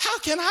them. How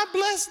can I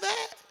bless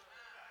that?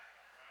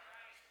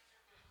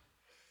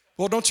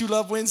 Well, don't you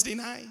love Wednesday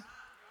night?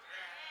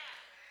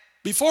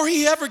 Before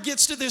he ever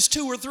gets to this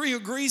 2 or 3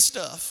 agree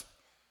stuff,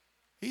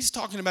 he's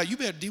talking about you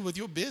better deal with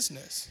your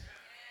business.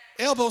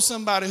 Elbow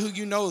somebody who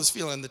you know is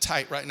feeling the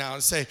tight right now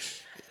and say,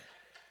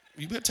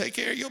 you better take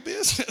care of your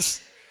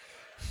business.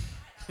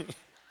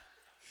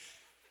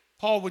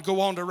 Paul would go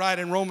on to write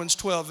in Romans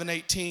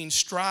 12:18,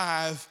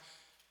 strive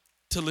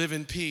to live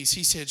in peace.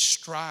 He said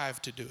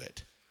strive to do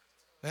it.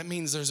 That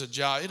means there's a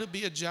job. It'll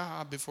be a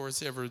job before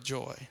it's ever a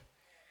joy.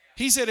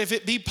 He said if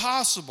it be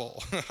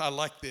possible, I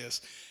like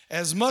this,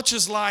 as much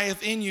as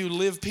lieth in you,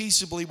 live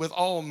peaceably with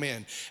all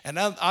men. And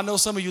I know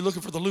some of you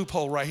looking for the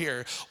loophole right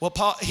here. Well,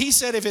 Paul, he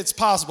said if it's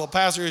possible,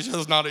 Pastor, it's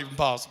just not even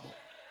possible.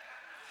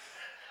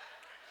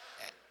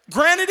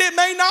 Granted, it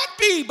may not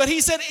be, but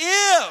he said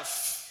if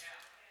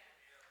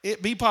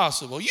it be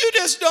possible. You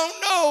just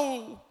don't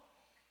know.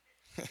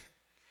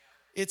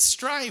 It's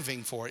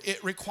striving for it.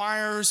 It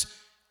requires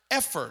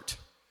effort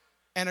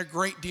and a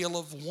great deal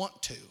of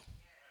want to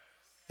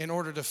in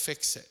order to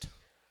fix it.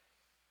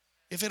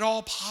 If it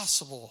all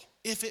possible,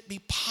 if it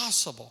be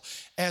possible,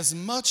 as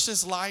much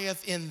as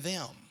lieth in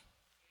them.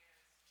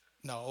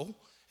 No,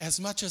 as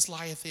much as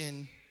lieth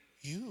in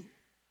you.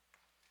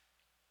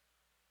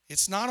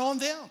 It's not on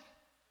them.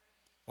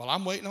 Well,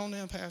 I'm waiting on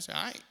them, Pastor.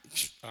 I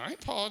ain't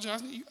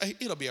apologizing.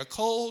 It'll be a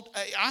cold.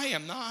 I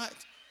am not.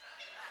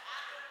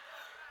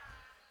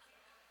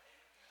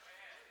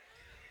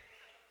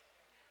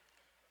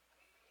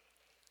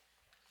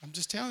 I'm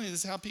just telling you,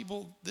 this is how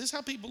people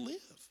live.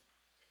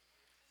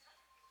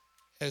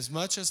 As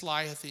much as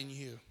lieth in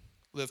you,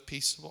 live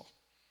peaceable.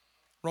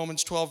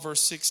 Romans 12,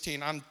 verse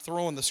 16. I'm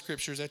throwing the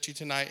scriptures at you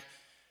tonight.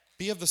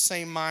 Be of the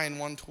same mind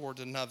one toward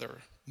another.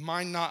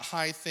 Mind not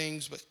high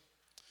things, but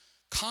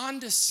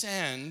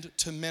condescend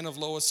to men of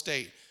low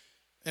estate,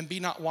 and be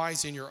not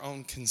wise in your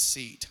own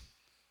conceit.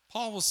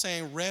 Paul was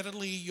saying,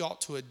 readily you ought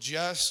to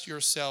adjust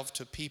yourself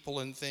to people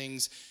and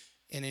things,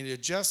 and in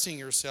adjusting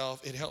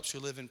yourself, it helps you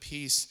live in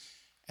peace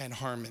and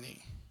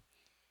harmony.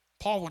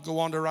 Paul would go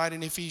on to write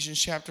in Ephesians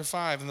chapter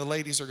 5, and the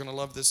ladies are going to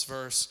love this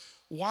verse.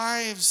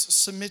 Wives,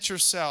 submit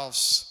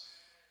yourselves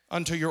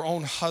unto your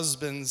own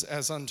husbands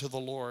as unto the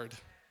Lord.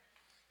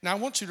 Now, I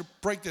want you to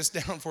break this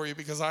down for you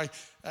because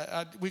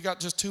we got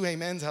just 2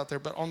 amens out there,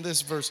 but on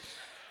this verse,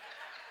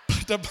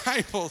 the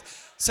Bible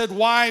said,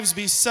 wives,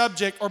 be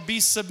subject or be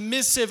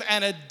submissive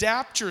and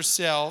adapt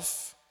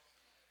yourself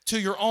to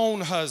your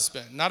own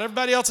husband. Not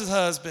everybody else's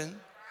husband,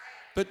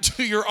 but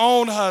to your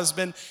own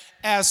husband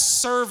as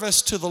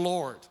service to the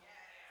Lord.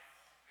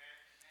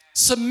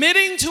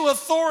 Submitting to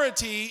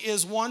authority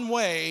is one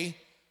way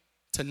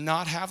to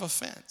not have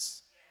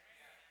offense.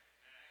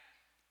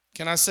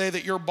 Can I say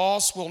that your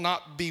boss will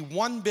not be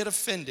one bit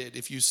offended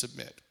if you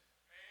submit?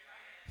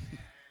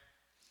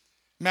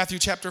 Matthew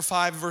chapter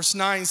 5, verse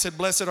 9 said,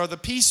 blessed are the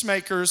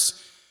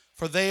peacemakers,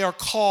 for they are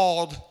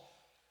called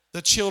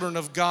the children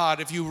of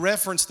God. If you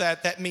reference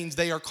that, that means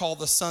they are called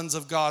the sons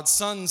of God.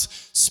 Sons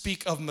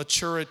speak of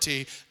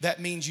maturity. That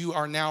means you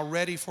are now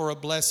ready for a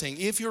blessing.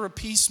 If you're a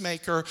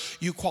peacemaker,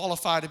 you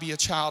qualify to be a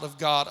child of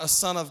God, a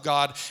son of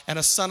God, and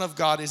a son of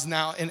God is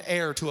now an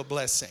heir to a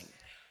blessing.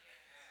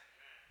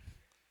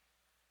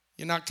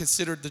 You're not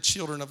considered the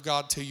children of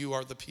God till you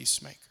are the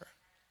peacemaker.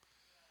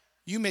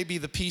 You may be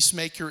the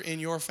peacemaker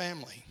in your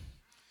family.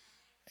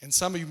 And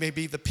some of you may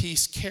be the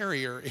peace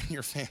carrier in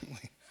your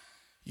family.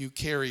 You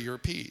carry your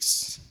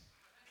peace.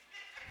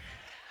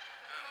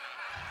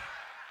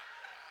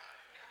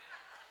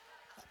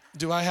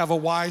 Do I have a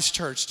wise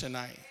church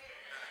tonight?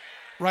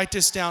 Write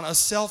this down. A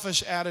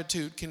selfish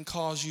attitude can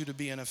cause you to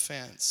be an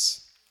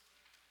offense.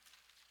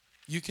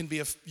 You can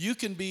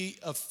be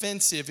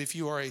offensive if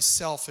you are a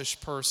selfish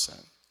person.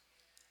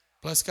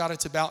 Bless God,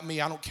 it's about me.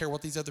 I don't care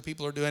what these other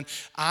people are doing.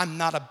 I'm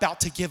not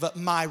about to give up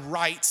my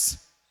rights.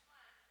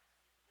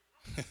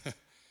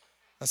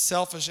 A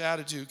selfish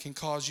attitude can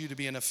cause you to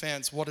be an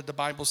offense. What did the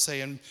Bible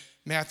say in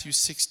Matthew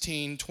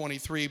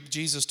 16:23?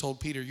 Jesus told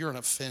Peter, you're an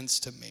offense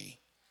to me.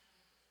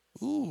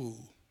 Ooh.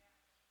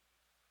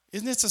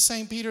 Isn't this the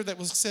same Peter that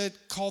was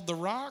called the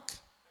rock?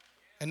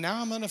 And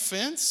now I'm an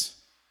offense?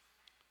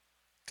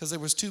 Because there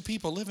was 2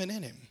 people living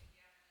in him.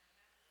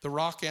 The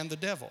rock and the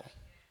devil.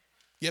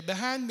 Yet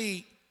behind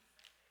me,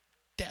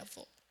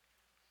 devil.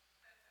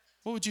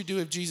 What would you do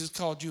if Jesus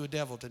called you a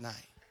devil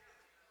tonight?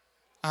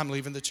 I'm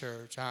leaving the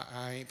church.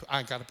 I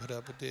ain't got to put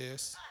up with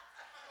this.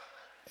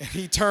 And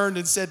he turned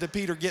and said to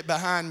Peter, get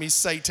behind me,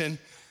 Satan.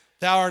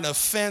 Thou art an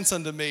offense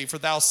unto me, for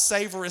thou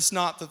savorest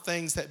not the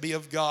things that be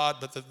of God,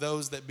 but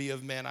those that be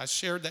of men. I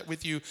shared that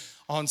with you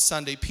on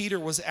Sunday. Peter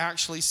was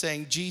actually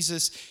saying,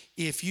 Jesus,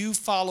 if you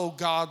follow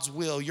God's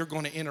will, you're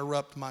going to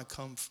interrupt my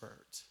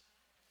comfort.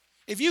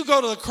 If you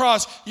go to the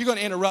cross, you're going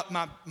to interrupt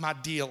my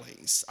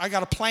dealings. I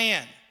got a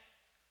plan.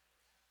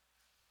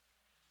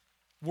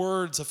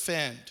 Words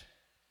offend.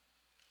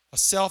 A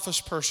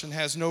selfish person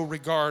has no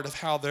regard of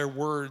how their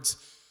words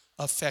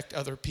affect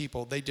other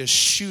people. They just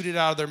shoot it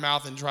out of their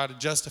mouth and try to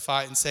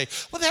justify it and say,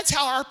 well, that's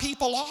how our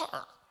people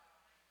are.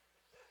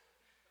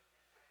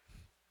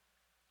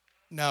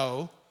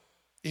 No.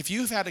 If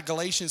you've had a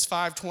Galatians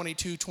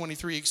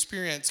 5:22-23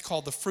 experience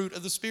called the fruit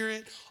of the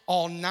Spirit,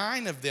 all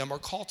 9 of them are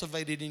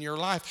cultivated in your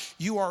life.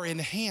 You are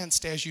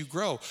enhanced as you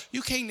grow.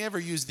 You can't never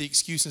use the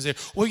excuse and say,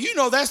 well, you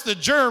know, that's the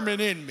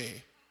German in me.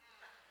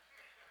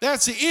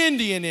 That's the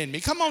Indian in me.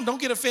 Come on, don't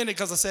get offended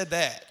because I said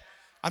that.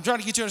 I'm trying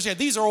to get you to understand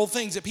these are old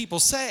things that people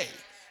say.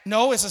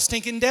 No, it's a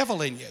stinking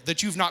devil in you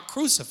that you've not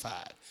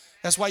crucified.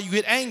 That's why you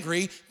get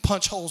angry,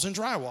 punch holes in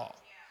drywall,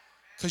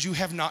 because you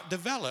have not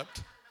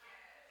developed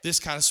this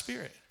kind of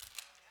spirit.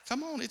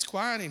 Come on, it's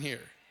quiet in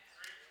here.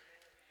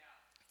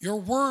 Your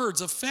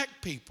words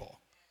affect people.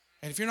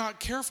 And if you're not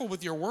careful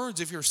with your words,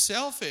 if you're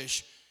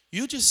selfish,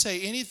 you just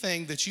say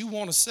anything that you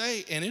want to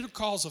say and it'll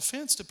cause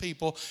offense to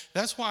people.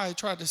 That's why I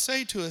tried to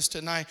say to us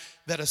tonight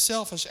that a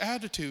selfish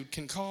attitude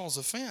can cause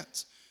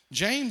offense.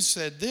 James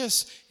said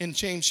this in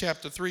James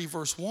chapter 3,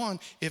 verse 1,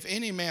 if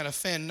any man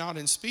offend not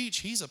in speech,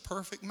 he's a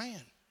perfect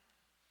man.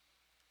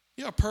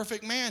 You're a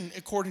perfect man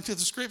according to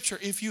the scripture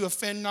if you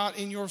offend not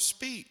in your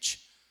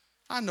speech.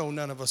 I know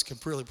none of us can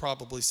really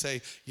probably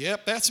say,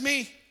 yep, that's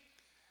me.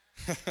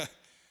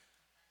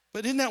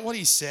 But isn't that what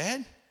he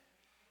said?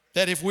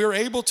 That if we're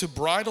able to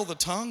bridle the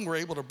tongue, we're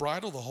able to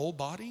bridle the whole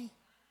body?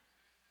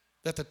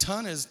 That the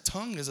tongue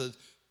is a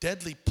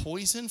deadly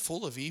poison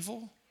full of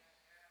evil?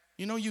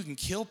 You know you can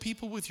kill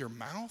people with your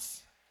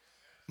mouth?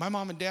 My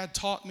mom and dad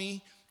taught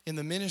me in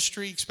the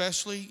ministry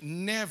especially,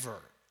 never,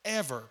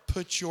 ever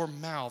put your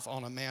mouth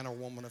on a man or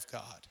woman of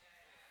God.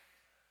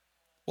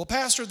 Well,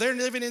 pastor, they're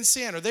living in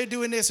sin, or they're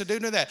doing this or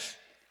doing that.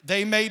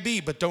 They may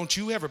be, but don't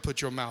you ever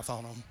put your mouth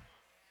on them,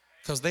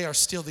 because they are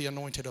still the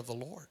anointed of the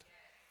Lord.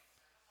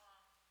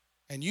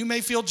 And you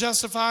may feel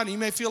justified, and you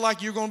may feel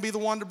like you're going to be the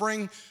one to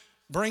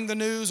bring the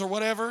news or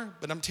whatever,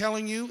 but I'm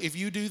telling you, if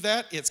you do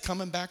that, it's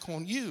coming back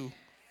on you.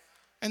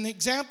 And the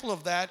example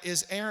of that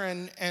is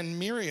Aaron and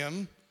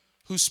Miriam,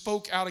 who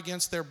spoke out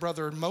against their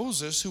brother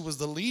Moses, who was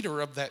the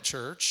leader of that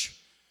church,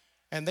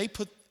 and they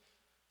put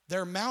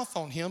their mouth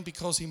on him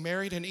because he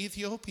married an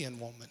Ethiopian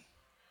woman.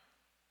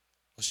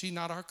 Well, she's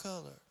not our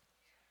color.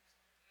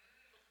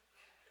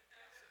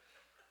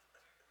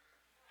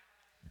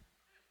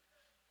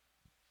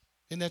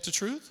 Isn't that the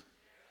truth?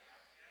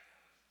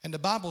 And the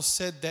Bible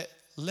said that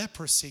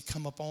leprosy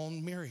come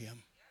upon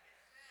Miriam.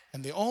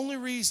 And the only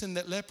reason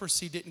that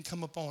leprosy didn't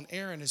come upon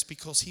Aaron is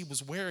because he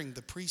was wearing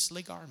the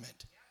priestly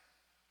garment.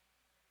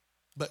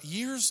 But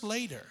years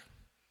later,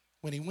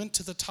 when he went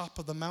to the top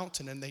of the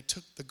mountain and they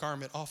took the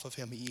garment off of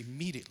him, he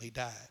immediately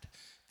died.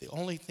 The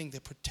only thing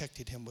that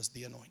protected him was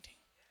the anointing.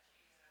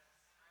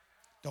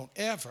 Don't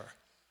ever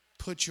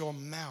put your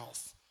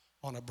mouth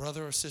on a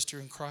brother or sister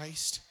in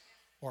Christ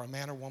or a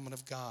man or woman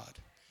of God.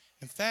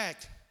 In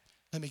fact,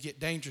 let me get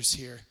dangerous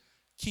here.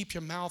 Keep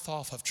your mouth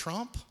off of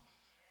Trump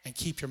and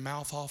keep your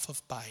mouth off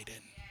of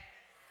Biden.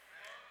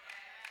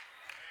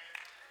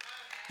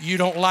 You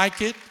don't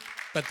like it,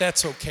 but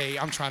that's okay.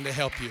 I'm trying to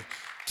help you.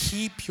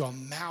 Keep your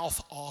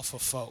mouth off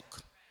of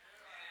folk.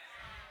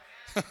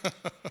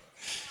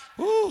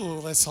 Ooh,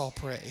 let's all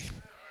pray.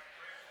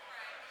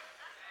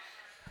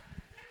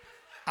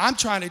 I'm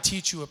trying to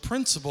teach you a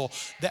principle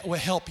that will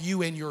help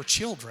you and your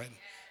children.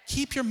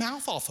 Keep your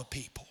mouth off of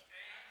people.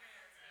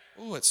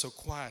 Oh, it's so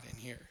quiet in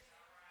here.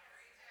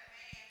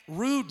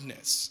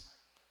 Rudeness.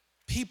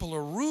 People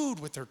are rude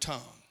with their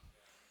tongue.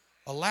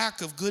 A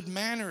lack of good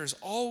manners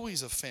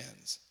always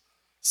offends.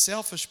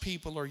 Selfish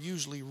people are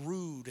usually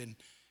rude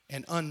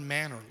and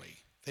unmannerly.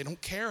 They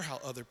don't care how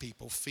other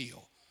people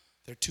feel.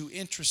 They're too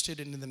interested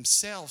in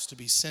themselves to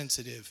be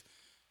sensitive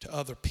to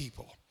other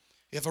people.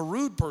 If a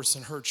rude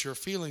person hurts your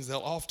feelings, they'll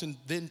often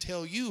then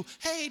tell you,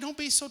 hey, don't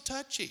be so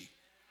touchy.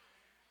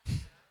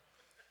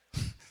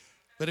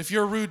 But if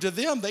you're rude to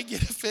them, they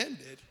get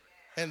offended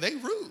and they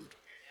rude.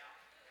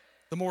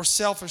 The more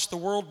selfish the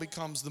world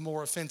becomes, the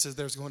more offenses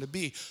there's going to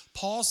be.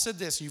 Paul said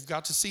this, you've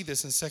got to see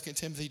this in 2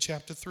 Timothy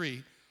chapter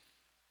 3.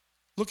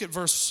 Look at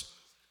verse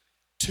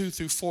 2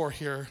 through 4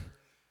 here.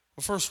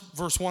 Well, first,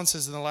 verse 1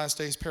 says, in the last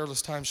days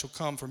perilous times shall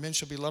come, for men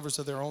shall be lovers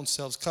of their own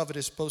selves,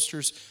 covetous,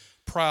 boasters,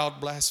 proud,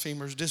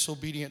 blasphemers,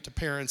 disobedient to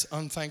parents,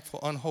 unthankful,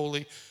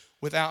 unholy,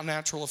 without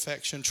natural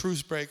affection,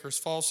 truce breakers,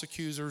 false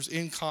accusers,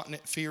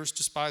 incontinent, fierce,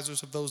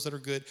 despisers of those that are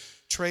good,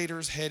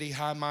 traitors, heady,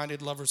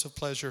 high-minded, lovers of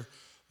pleasure,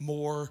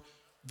 more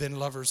than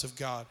lovers of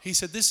God. He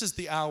said, this is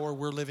the hour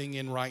we're living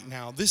in right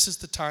now. This is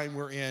the time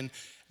we're in,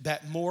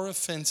 that more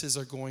offenses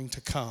are going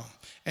to come.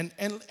 And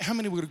how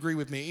many would agree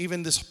with me?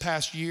 Even this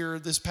past year,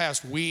 this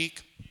past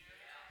week,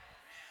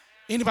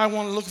 anybody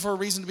want to look for a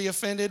reason to be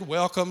offended?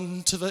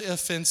 Welcome to the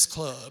offense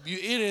club.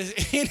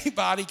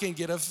 Anybody can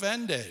get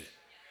offended.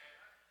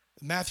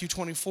 Matthew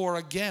 24,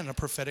 again, a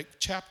prophetic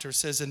chapter,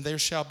 says, and there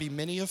shall be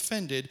many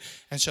offended,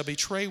 and shall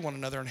betray one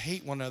another, and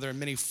hate one another, and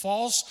many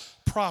false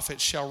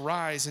prophets shall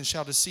rise, and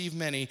shall deceive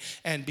many,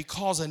 and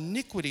because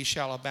iniquity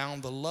shall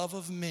abound, the love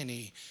of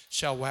many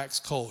shall wax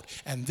cold.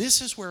 And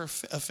this is where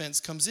offense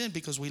comes in,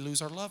 because we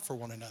lose our love for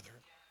one another.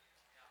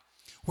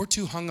 We're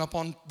too hung up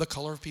on the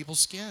color of people's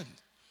skin.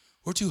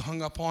 We're too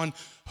hung up on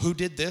who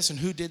did this and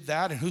who did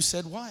that and who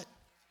said what.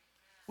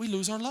 We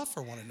lose our love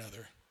for one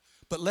another.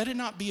 But let it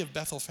not be of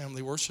Bethel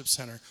Family Worship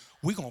Center.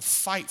 We're going to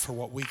fight for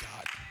what we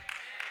got.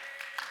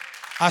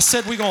 I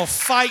said we're going to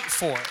fight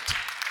for it.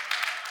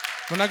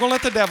 We're not going to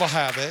let the devil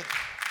have it.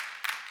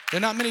 There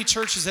are not many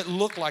churches that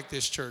look like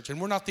this church, and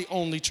we're not the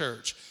only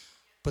church.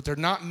 But there are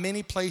not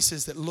many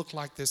places that look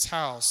like this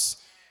house.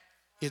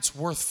 It's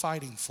worth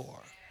fighting for.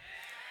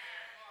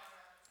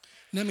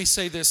 Let me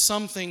say this.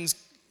 Some things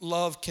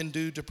love can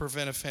do to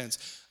prevent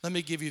offense. Let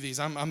me give you these.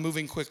 I'm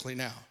moving quickly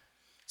now.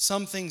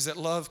 Some things that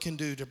love can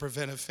do to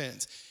prevent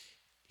offense.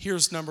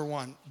 Here's number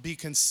one, be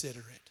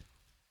considerate.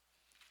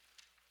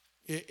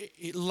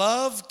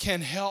 Love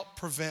can help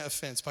prevent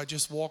offense by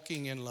just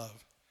walking in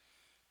love.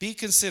 Be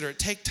considerate.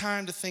 Take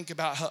time to think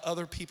about how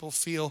other people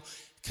feel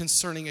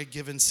concerning a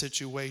given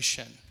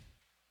situation.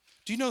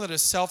 Do you know that a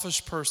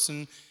selfish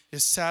person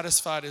is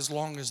satisfied as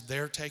long as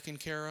they're taken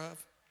care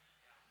of?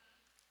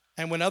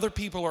 And when other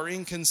people are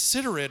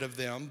inconsiderate of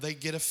them, they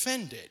get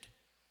offended.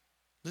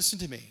 Listen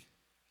to me.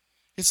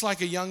 It's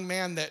like a young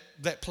man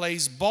that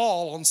plays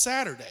ball on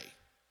Saturday.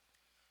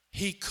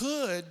 He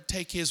could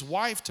take his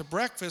wife to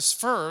breakfast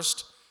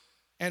first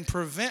and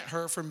prevent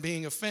her from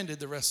being offended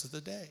the rest of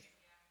the day.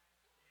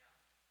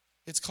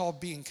 It's called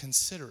being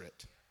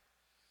considerate.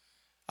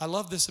 I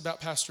love this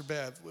about Pastor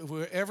Bev.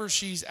 Wherever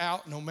she's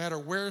out, no matter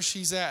where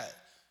she's at,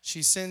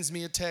 she sends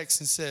me a text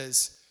and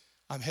says,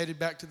 I'm headed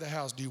back to the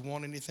house. Do you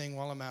want anything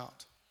while I'm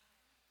out?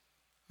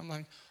 I'm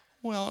like,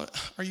 well,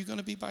 are you going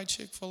to be by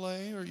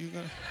Chick-fil-A? Or are you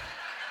going to...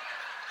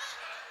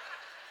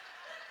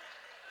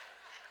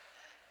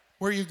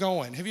 Where are you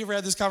going? Have you ever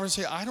had this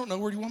conversation? I don't know.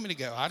 Where do you want me to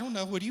go? I don't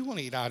know. What do you want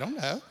to eat? I don't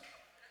know.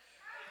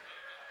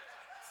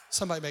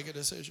 Somebody make a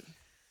decision.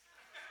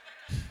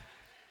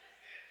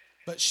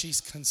 But she's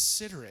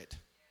considerate.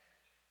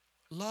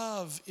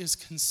 Love is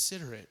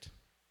considerate.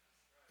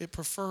 It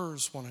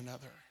prefers one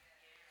another.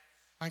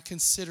 I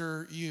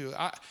consider you.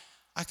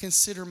 I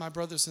consider my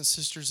brothers and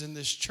sisters in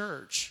this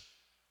church.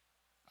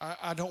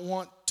 I don't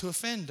want to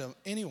offend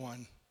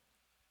anyone.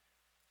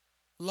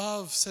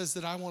 Love says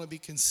that I want to be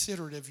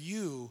considerate of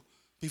you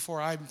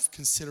before I'm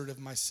considerate of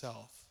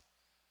myself.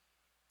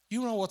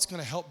 You know what's going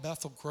to help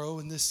Bethel grow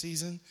in this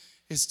season?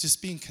 Is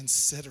just being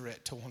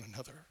considerate to one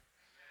another.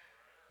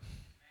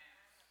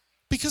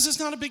 Because it's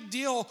not a big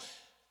deal.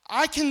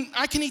 I can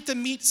eat the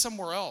meat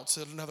somewhere else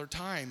at another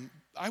time.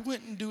 I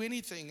wouldn't do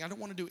anything. I don't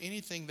want to do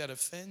anything that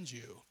offends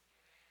you.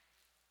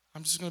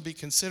 I'm just going to be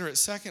considerate.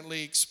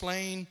 Secondly,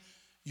 explain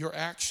your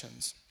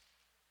actions.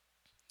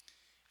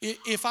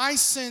 If I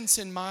sense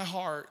in my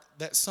heart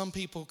that some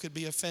people could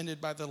be offended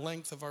by the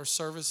length of our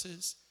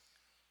services,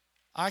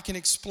 I can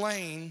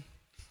explain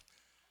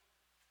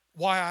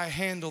why I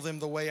handle them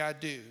the way I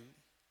do.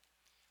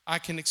 I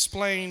can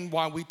explain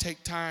why we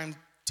take time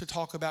to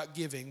talk about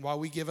giving, why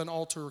we give an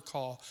altar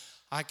call.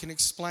 I can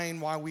explain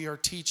why we are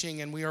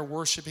teaching and we are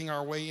worshiping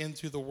our way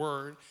into the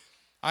Word.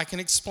 I can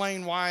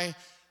explain why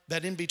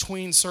that in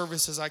between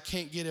services I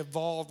can't get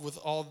involved with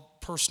all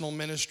personal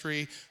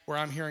ministry where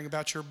I'm hearing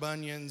about your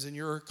bunions and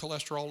your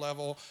cholesterol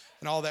level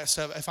and all that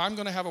stuff. If I'm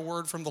going to have a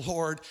word from the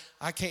Lord,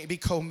 I can't be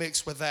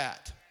co-mixed with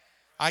that.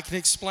 I can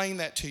explain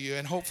that to you,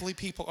 and hopefully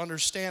people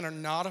understand, are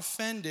not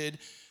offended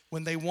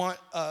when they want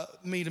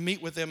me to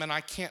meet with them and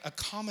I can't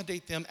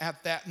accommodate them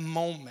at that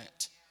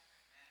moment.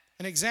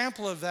 An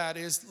example of that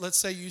is, let's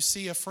say you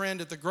see a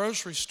friend at the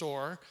grocery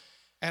store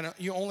and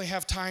you only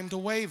have time to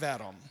wave at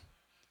them.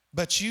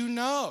 But you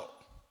know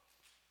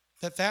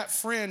that that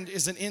friend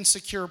is an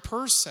insecure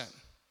person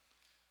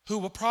who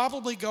will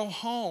probably go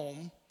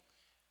home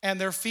and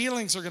their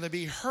feelings are going to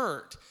be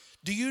hurt.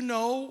 Do you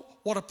know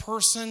what a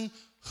person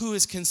who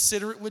is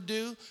considerate would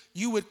do?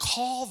 You would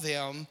call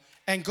them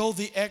and go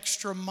the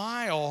extra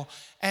mile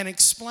and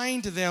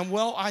explain to them,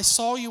 well, I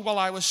saw you while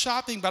I was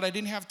shopping, but I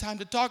didn't have time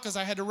to talk because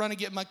I had to run and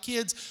get my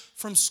kids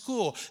from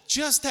school.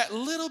 Just that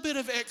little bit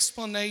of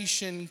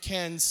explanation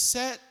can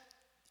set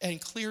and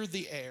clear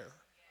the air.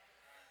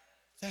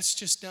 That's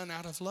just done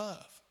out of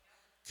love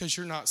because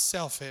you're not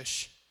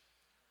selfish,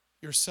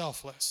 you're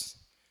selfless.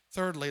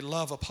 Thirdly,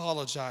 love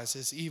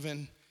apologizes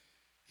even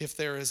if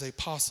there is a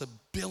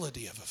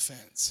possibility of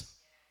offense.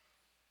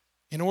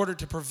 In order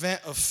to prevent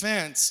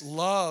offense,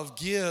 love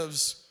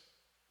gives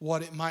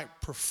what it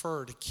might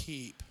prefer to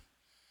keep.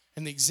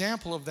 And the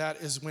example of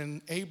that is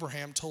when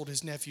Abraham told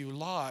his nephew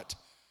Lot,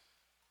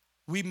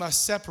 we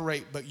must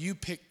separate, but you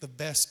pick the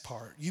best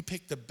part. You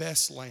pick the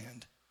best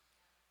land.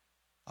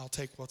 I'll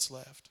take what's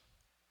left.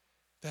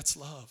 That's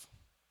love.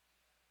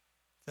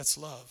 That's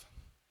love.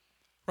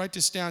 Write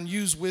this down.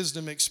 Use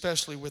wisdom,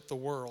 especially with the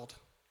world.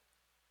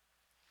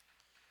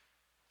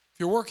 If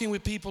you're working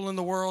with people in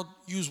the world,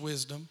 use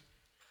wisdom.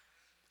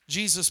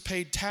 Jesus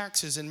paid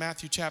taxes in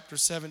Matthew chapter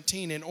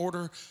 17 in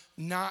order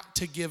not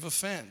to give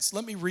offense.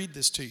 Let me read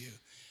this to you.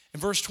 In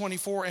verse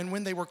 24, and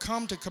when they were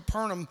come to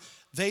Capernaum,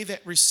 they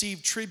that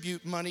received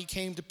tribute money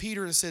came to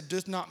Peter and said,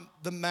 doth not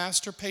the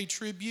master pay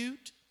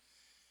tribute?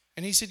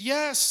 And he said,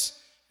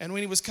 yes. And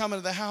when he was coming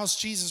to the house,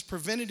 Jesus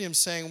prevented him,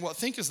 saying, what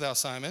thinkest thou,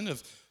 Simon?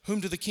 Of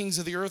whom do the kings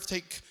of the earth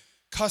take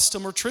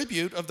custom or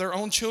tribute? Of their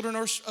own children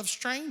or of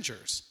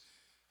strangers?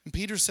 And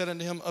Peter said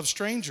unto him, of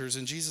strangers.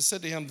 And Jesus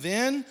said to him,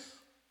 then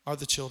are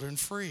the children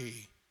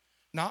free,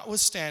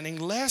 notwithstanding,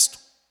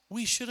 lest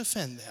we should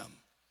offend them.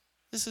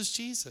 This is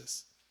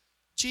Jesus.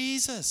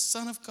 Jesus,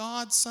 Son of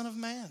God, Son of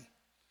Man.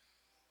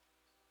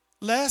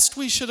 Lest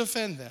we should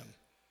offend them.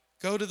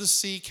 Go to the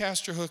sea,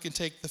 cast your hook, and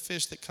take the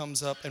fish that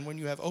comes up. And when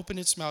you have opened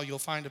its mouth, you'll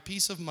find a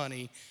piece of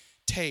money.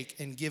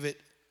 Take and give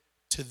it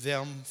to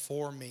them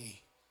for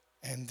me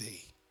and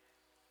thee.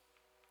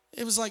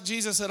 It was like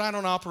Jesus said, I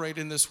don't operate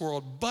in this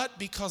world, but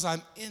because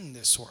I'm in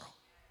this world.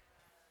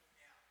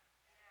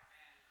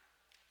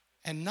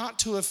 And not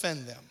to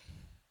offend them,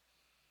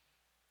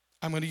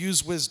 I'm going to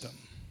use wisdom.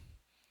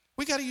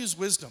 We got to use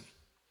wisdom.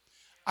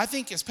 I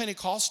think as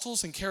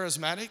Pentecostals and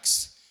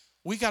charismatics,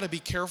 we got to be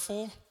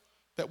careful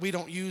that we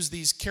don't use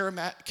these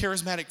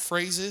charismatic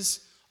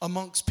phrases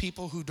amongst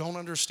people who don't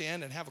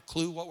understand and have a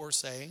clue what we're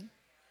saying.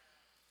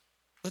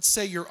 Let's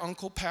say your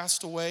uncle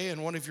passed away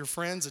and one of your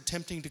friends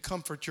attempting to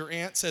comfort your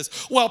aunt says,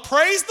 well,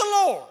 praise the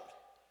Lord.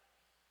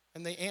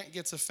 And the aunt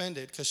gets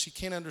offended because she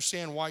can't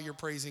understand why you're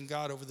praising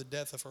God over the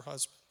death of her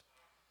husband.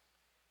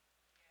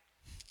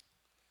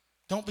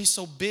 Don't be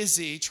so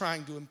busy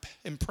trying to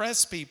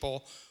impress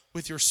people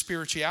with your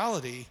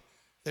spirituality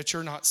that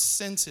you're not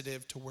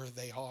sensitive to where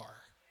they are.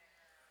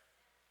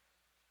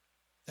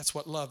 That's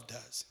what love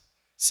does.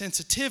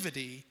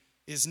 Sensitivity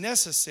is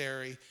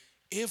necessary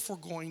if we're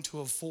going to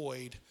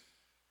avoid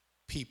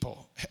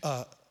people,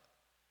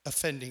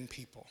 offending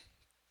people.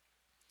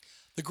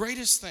 The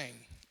greatest thing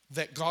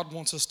that God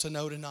wants us to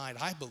know tonight,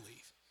 I believe,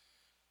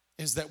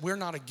 is that we're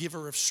not a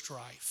giver of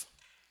strife.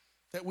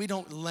 That we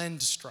don't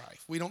lend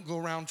strife. We don't go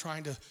around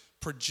trying to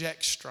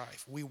project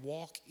strife. We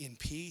walk in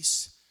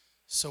peace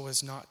so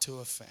as not to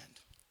offend.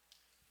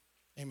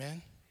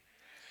 Amen?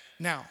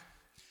 Now,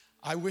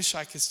 I wish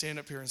I could stand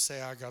up here and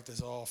say I got this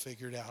all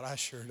figured out. I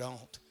sure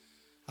don't.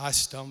 I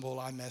stumble,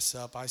 I mess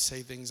up, I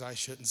say things I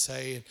shouldn't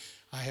say, and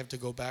I have to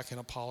go back and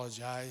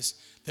apologize.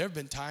 There have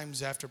been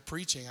times after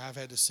preaching I've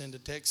had to send a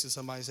text to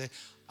somebody and say,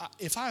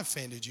 if I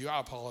offended you, I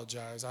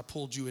apologize. I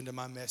pulled you into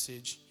my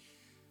message.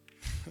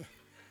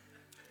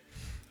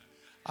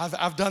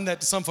 I've done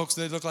that to some folks,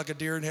 and they look like a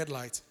deer in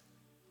headlights.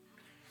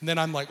 And then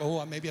I'm like,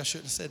 oh, maybe I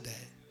shouldn't have said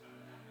that.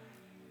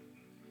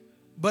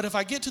 But if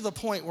I get to the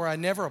point where I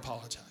never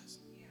apologize,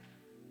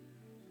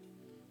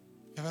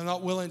 if I'm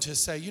not willing to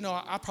say,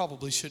 I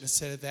probably shouldn't have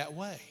said it that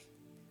way,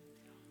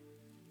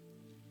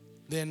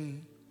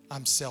 then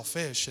I'm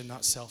selfish and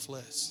not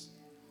selfless.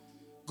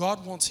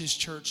 God wants his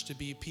church to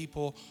be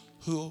people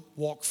who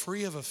walk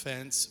free of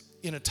offense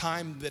in a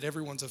time that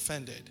everyone's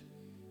offended.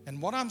 And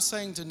what I'm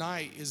saying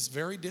tonight is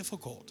very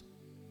difficult.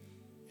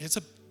 It's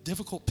a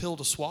difficult pill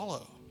to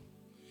swallow.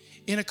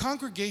 In a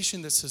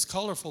congregation that's as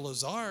colorful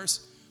as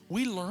ours,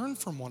 we learn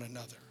from one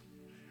another.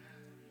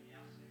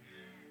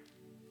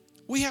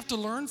 We have to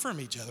learn from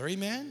each other,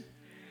 amen?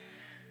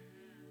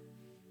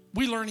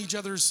 We learn each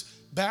other's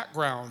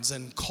backgrounds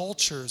and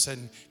cultures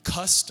and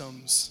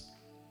customs.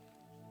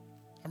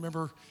 I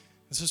remember,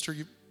 sister,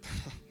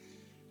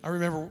 I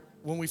remember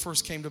when we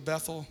first came to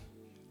Bethel,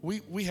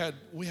 we had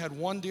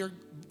one dear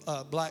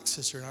black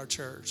sister in our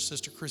church,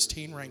 Sister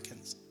Christine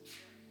Rankins.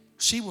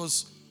 She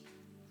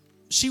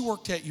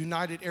worked at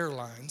United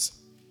Airlines,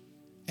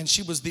 and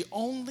she was the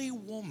only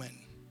woman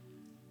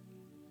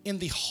in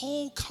the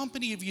whole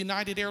company of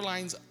United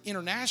Airlines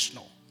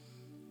International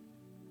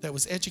that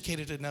was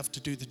educated enough to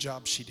do the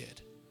job she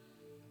did.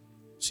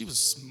 She was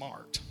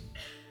smart.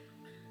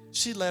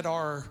 She led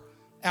our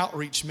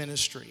outreach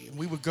ministry, and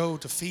we would go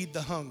to feed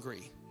the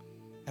hungry.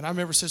 And I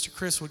remember Sister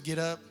Chris would get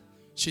up.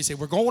 She'd say,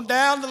 we're going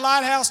down to the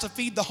lighthouse to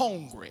feed the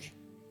hungry.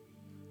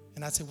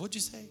 And I'd say, what'd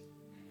you say?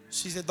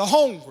 She said, the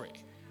hungry.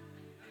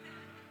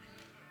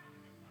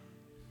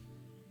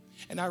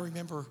 And I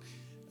remember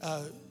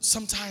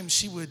sometimes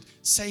she would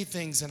say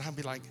things and I'd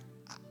be like,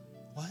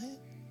 what?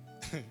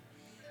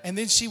 And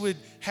then she would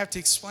have to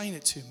explain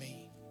it to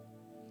me.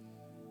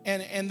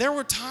 And there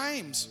were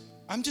times,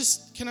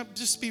 can I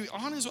just be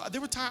honest?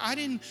 There were times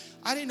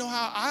I didn't know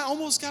how, I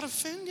almost got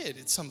offended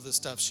at some of the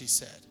stuff she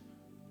said.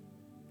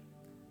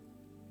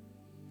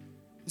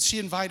 And she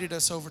invited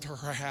us over to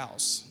her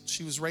house.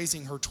 She was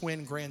raising her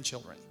twin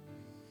grandchildren.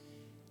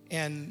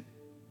 And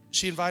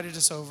she invited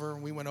us over,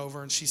 and we went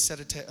over, and she set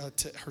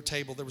her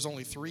table. There was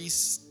only 3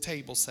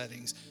 table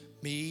settings,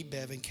 me,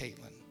 Bev, and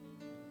Caitlin.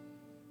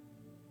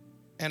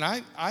 And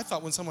I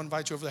thought when someone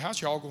invites you over to the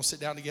house, you're all going to sit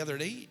down together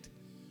and eat.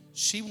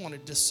 She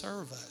wanted to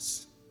serve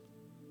us.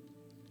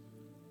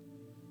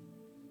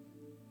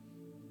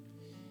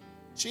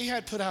 She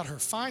had put out her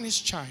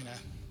finest china.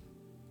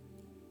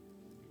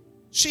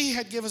 She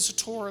had given us a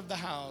tour of the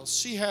house.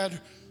 She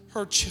had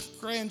her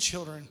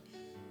grandchildren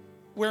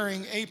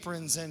wearing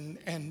aprons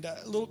and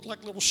looked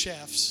like little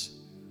chefs.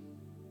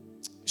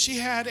 She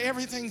had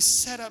everything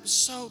set up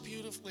so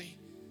beautifully.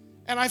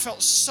 And I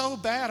felt so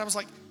bad. I was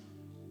like,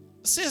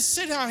 sis,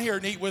 sit down here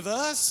and eat with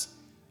us.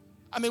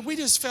 I mean, we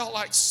just felt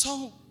like,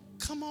 so,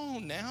 come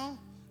on now.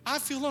 I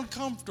feel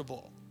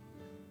uncomfortable.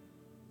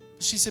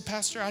 She said,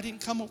 Pastor, I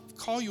didn't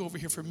call you over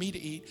here for me to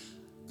eat.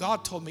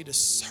 God told me to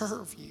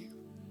serve you.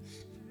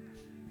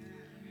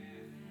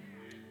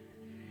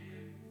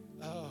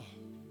 Oh.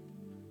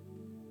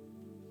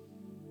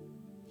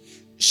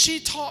 She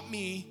taught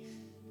me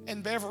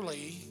and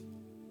Beverly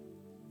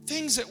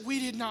things that we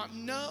did not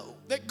know,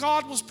 that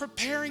God was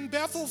preparing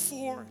Bethel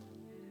for.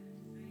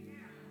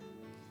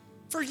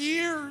 For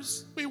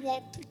years, we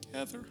walked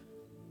together.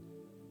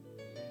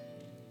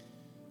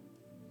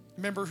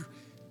 Remember,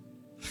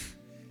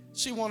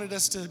 she wanted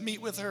us to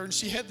meet with her, and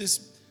she had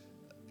this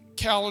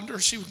calendar.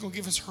 She was going to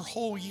give us her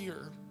whole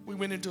year. We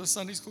went into a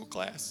Sunday school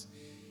class,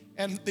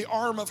 and the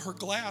arm of her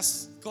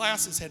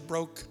glasses had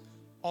broke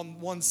on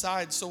one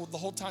side, so the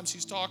whole time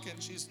she's talking,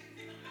 this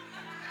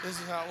is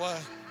how it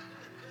was.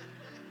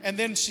 And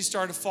then she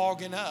started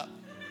fogging up.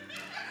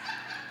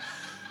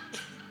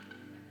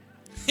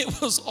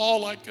 It was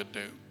all I could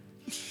do,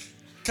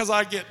 because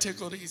I get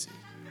tickled easy,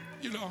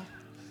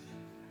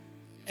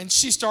 And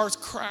she starts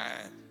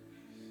crying.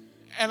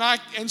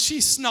 And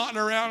she's snotting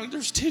around, and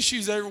there's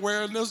tissues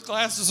everywhere, and those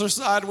glasses are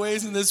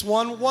sideways, and this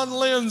one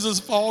lens is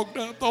fogged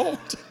up the whole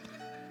time.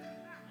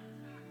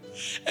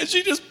 And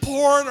she just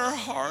pouring her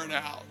heart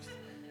out.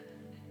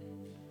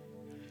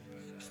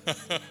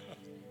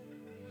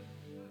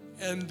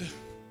 And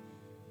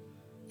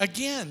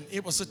again,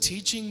 it was a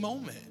teaching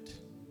moment.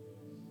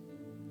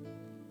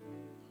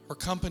 Her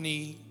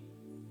company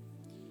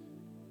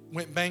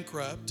went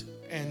bankrupt,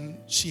 and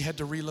she had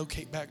to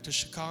relocate back to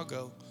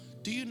Chicago.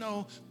 Do you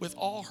know, with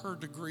all her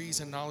degrees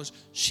and knowledge,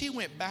 she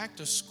went back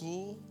to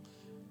school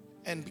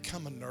and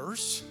become a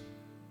nurse?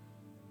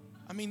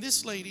 I mean,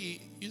 this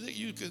lady,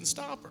 you couldn't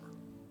stop her.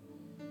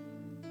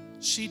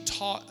 She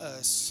taught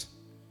us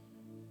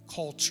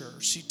culture.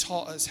 She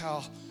taught us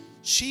how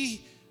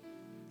she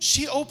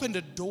opened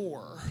a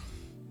door.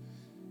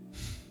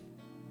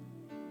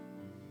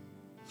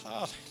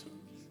 Hallelujah.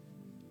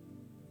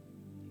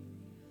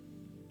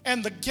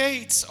 And the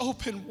gates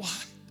opened wide.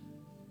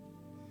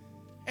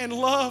 And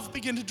love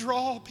began to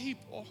draw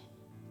people.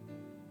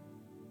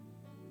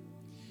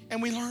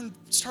 And we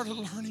started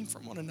learning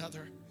from one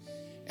another.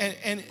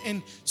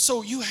 And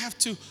so you have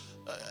to,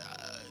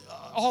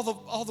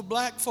 all the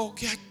black folk,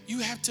 you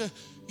have to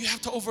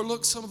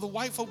overlook some of the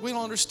white folk. We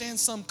don't understand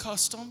some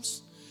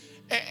customs.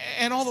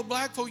 And all the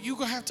black folk, you're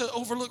going to have to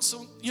overlook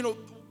some,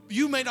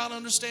 you may not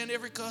understand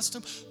every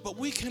custom, but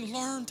we can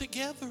learn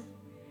together.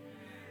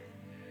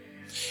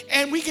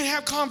 And we can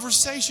have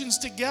conversations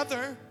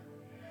together.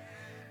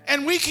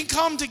 And we can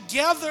come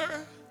together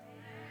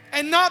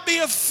and not be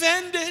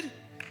offended.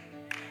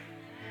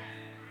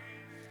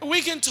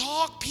 We can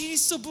talk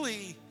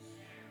peaceably.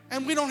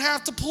 And we don't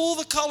have to pull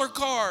the color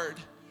card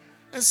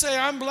and say,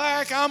 I'm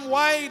black, I'm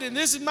white, and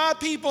this is my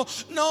people.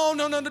 No.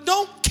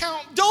 Don't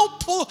count,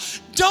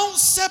 don't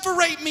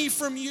separate me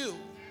from you.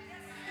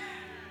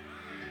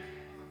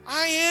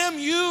 I am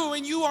you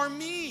and you are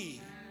me.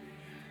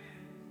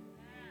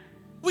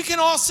 We can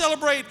all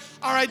celebrate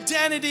our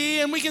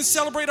identity and we can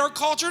celebrate our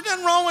culture.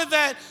 Nothing wrong with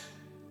that.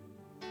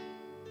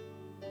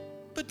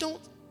 But don't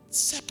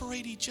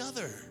separate each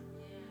other.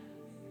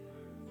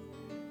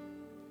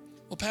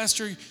 Well,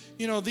 Pastor,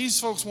 these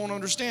folks won't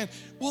understand.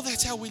 Well,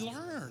 that's how we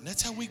learn.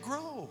 That's how we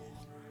grow.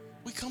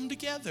 We come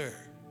together.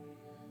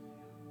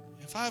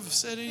 If I've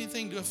said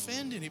anything to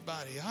offend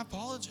anybody, I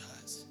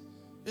apologize.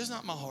 It's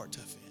not my heart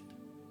to offend.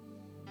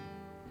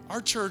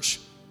 Our church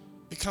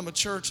become a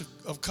church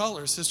of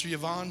color. Sister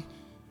Yvonne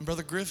and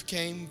Brother Griff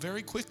came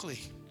very quickly.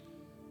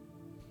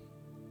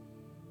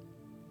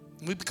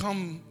 We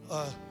become,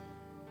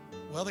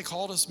 they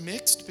called us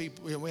mixed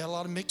people. We had a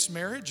lot of mixed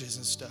marriages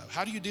and stuff.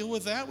 How do you deal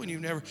with that when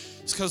you've never?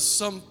 It's because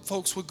some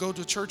folks would go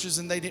to churches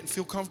and they didn't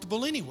feel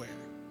comfortable anywhere.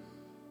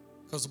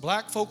 Because the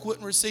black folk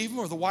wouldn't receive them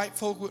or the white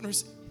folk wouldn't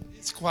receive them.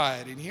 It's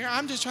quiet in here.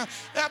 I'm just trying.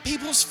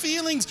 People's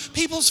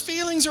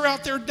feelings are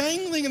out there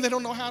dangling and they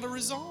don't know how to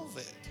resolve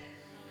it.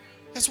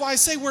 That's why I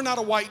say we're not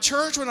a white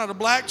church, we're not a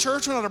black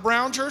church, we're not a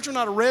brown church, we're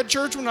not a red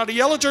church, we're not a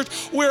yellow church.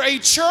 We're a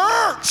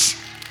church.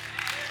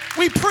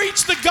 We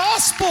preach the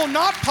gospel,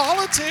 not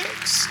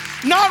politics,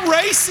 not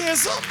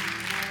racism.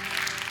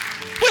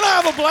 We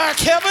don't have a black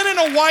heaven and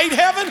a white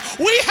heaven.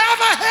 We have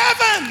a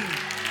heaven.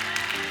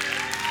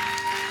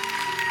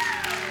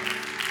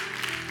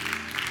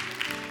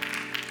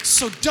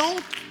 So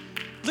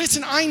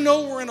listen, I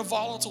know we're in a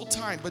volatile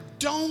time, but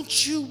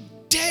don't you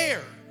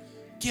dare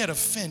get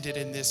offended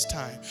in this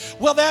time.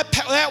 Well,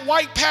 that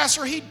white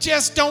pastor, he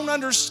just don't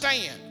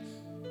understand.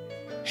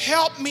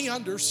 Help me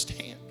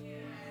understand.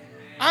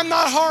 I'm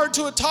not hard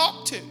to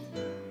talk to.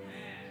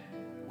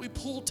 We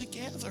pull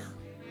together.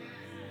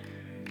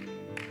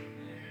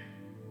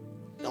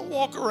 Don't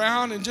walk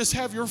around and just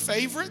have your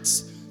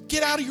favorites.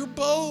 Get out of your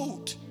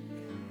boat.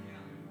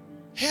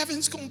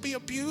 Heaven's going to be a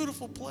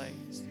beautiful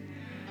place.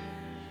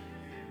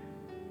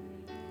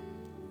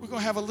 We're going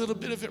to have a little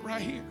bit of it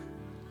right here.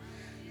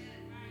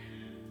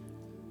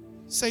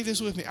 Say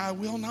this with me. I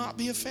will not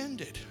be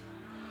offended.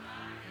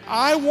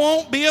 I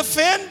won't be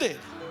offended.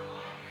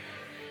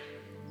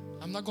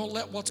 I'm not going to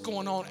let what's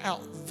going on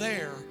out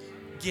there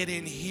get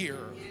in here.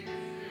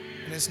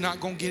 And it's not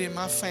going to get in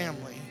my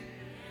family.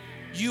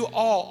 You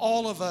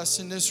all of us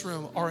in this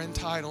room are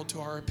entitled to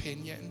our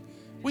opinion.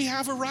 We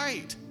have a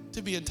right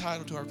to be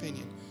entitled to our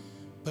opinion.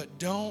 But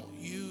don't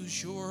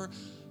use your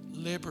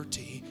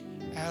liberty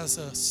as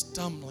a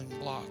stumbling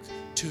block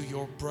to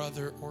your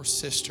brother or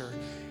sister.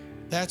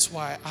 That's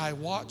why I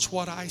watch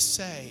what I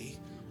say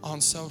on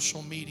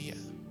social media.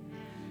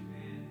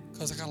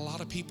 Because I got a lot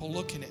of people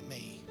looking at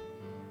me,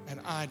 and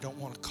I don't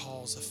want to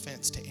cause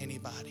offense to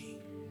anybody.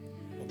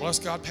 Well, bless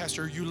God,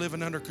 Pastor, you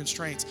living under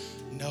constraints.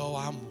 No,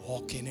 I'm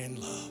walking in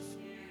love.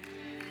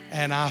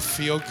 And I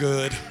feel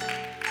good.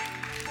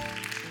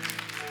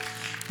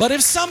 But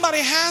if somebody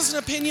has an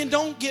opinion,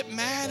 don't get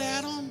mad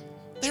at them.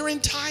 They're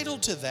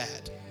entitled to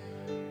that.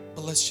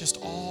 But let's just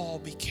all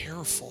be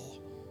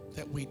careful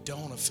that we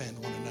don't offend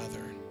one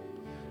another.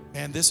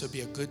 Man, this would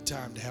be a good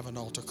time to have an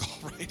altar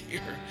call right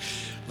here.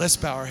 Let's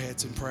bow our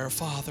heads in prayer.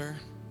 Father,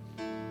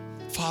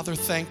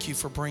 thank you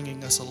for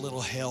bringing us a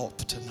little help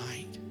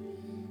tonight.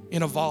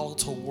 In a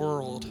volatile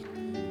world,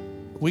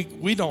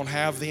 we don't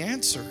have the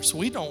answers.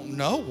 We don't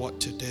know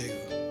what to do.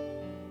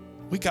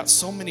 We got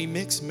so many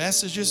mixed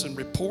messages and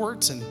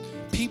reports, and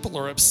people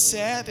are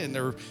upset and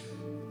they're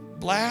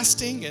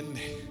blasting, and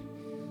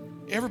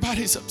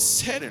everybody's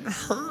upset and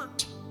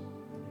hurt.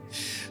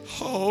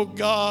 Oh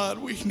God,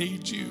 we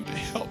need you to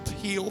help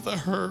heal the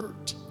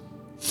hurt.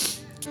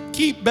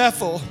 Keep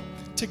Bethel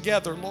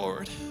together,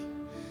 Lord.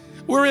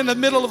 We're in the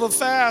middle of a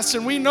fast,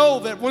 and we know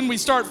that when we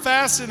start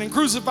fasting and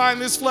crucifying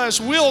this flesh,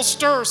 we'll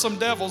stir some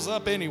devils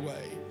up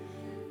anyway.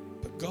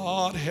 But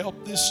God,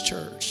 help this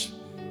church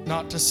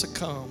not to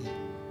succumb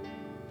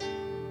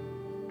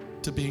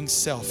to being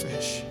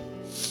selfish.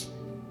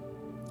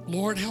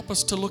 Lord, help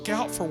us to look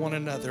out for one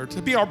another,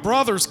 to be our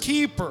brother's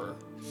keeper.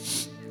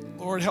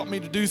 Lord, help me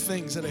to do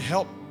things that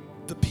help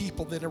the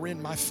people that are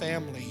in my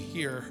family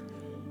here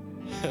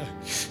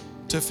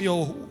to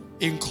feel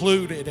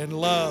included and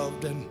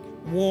loved and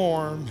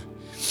warm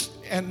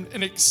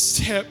and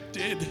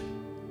accepted.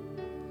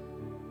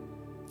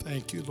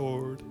 Thank you,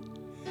 Lord.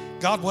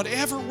 God,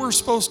 whatever we're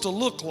supposed to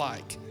look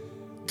like,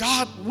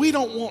 God, we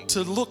don't want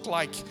to look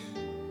like,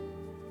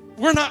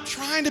 we're not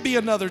trying to be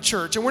another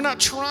church, and we're not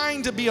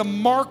trying to be a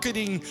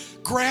marketing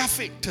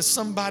graphic to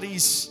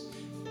somebody's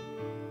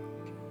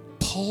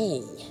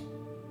pole.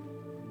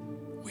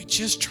 We're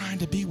just trying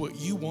to be what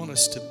you want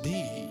us to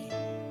be.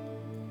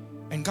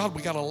 And God,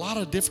 we got a lot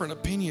of different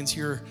opinions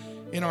here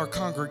in our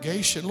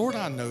congregation. Lord,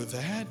 I know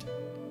that.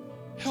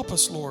 Help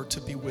us, Lord,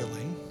 to be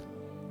willing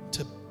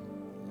to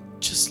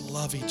just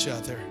love each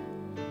other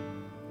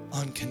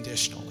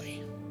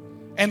unconditionally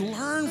and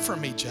learn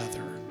from each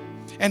other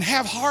and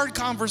have hard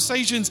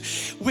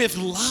conversations with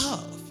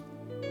love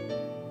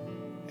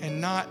and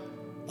not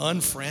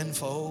unfriend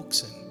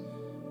folks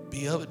and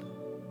be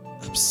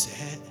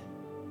upset.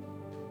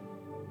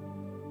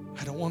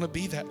 I don't want to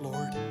be that,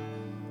 Lord.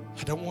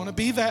 I don't want to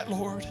be that,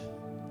 Lord.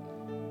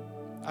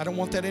 I don't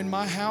want that in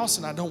my house,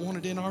 and I don't want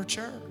it in our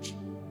church.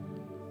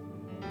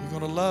 We're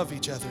going to love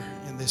each other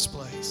in this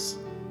place.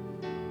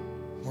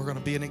 We're going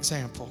to be an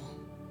example,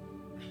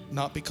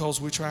 not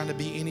because we're trying to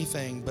be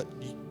anything but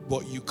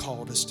what you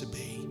called us to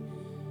be.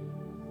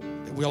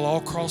 That we'll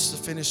all cross the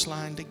finish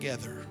line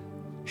together,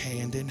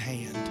 hand in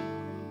hand.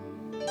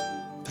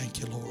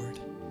 Thank you, Lord.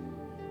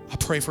 I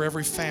pray for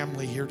every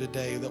family here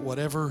today that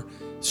whatever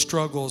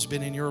struggle has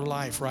been in your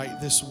life right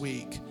this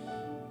week,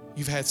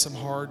 you've had some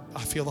hard,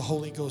 I feel the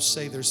Holy Ghost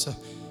say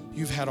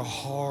you've had a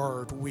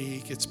hard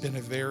week. It's been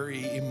a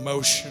very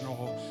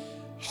emotional,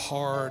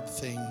 hard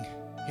thing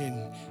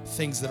in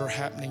things that are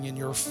happening in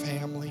your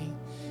family.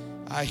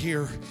 I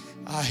hear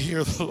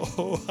the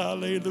Lord,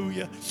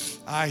 hallelujah.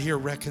 I hear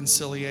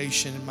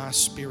reconciliation in my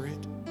spirit.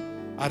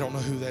 I don't know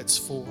who that's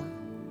for.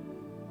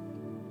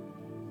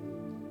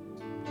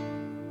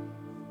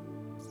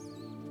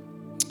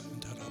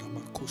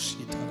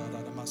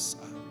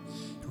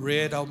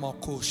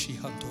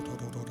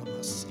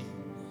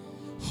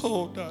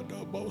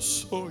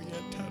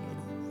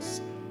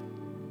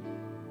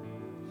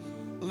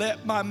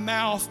 Let my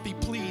mouth be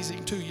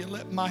pleasing to you.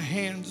 Let my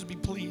hands be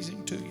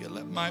pleasing to you.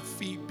 Let my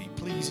feet be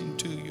pleasing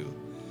to you.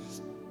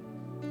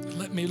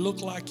 Let me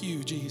look like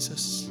you,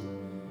 Jesus.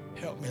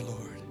 Help me,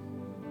 Lord.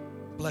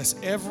 Bless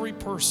every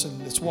person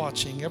that's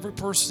watching, every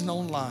person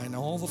online,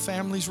 all the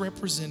families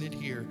represented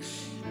here.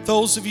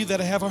 Those of you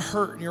that have a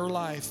hurt in your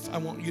life, I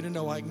want you to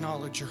know I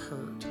acknowledge your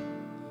hurt.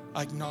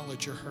 I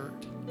acknowledge your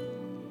hurt.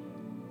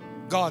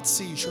 God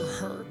sees your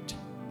hurt.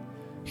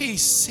 He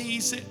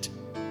sees it.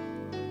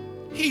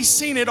 He's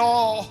seen it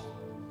all.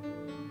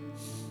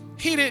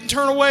 He didn't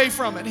turn away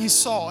from it. He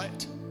saw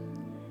it.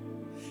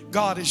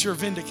 God is your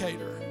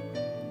vindicator.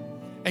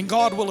 And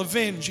God will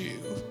avenge you.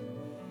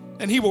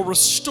 And He will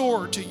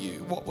restore to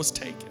you what was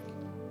taken.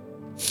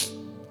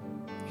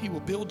 He will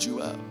build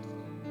you up.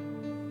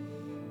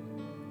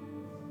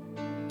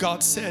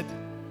 God said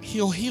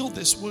He'll heal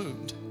this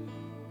wound.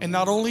 And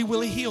not only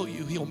will He heal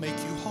you, He'll make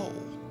you whole.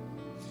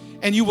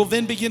 And you will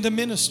then begin to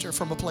minister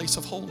from a place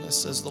of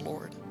wholeness, says the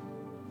Lord.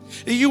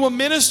 You will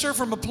minister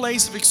from a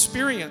place of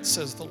experience,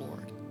 says the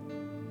Lord.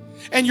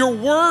 And your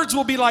words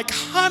will be like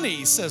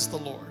honey, says the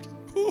Lord.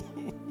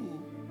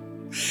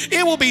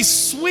 It will be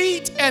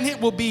sweet and it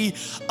will be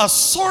a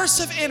source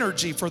of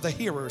energy for the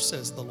hearer,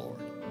 says the Lord.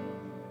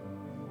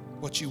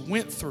 What you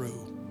went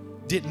through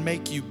didn't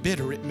make you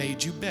bitter, it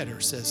made you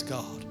better, says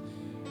God.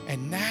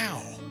 And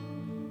now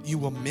you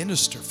will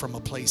minister from a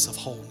place of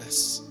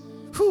wholeness.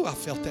 Whew, I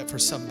felt that for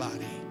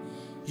somebody.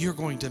 You're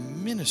going to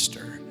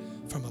minister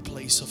from a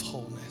place of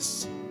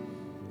wholeness.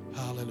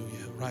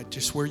 Hallelujah. Right,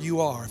 just where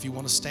you are. If you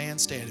want to stand,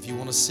 stand. If you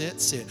want to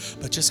sit, sit.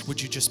 But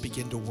would you just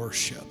begin to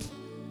worship?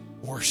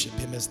 Worship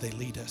Him as they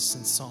lead us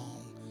in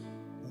song.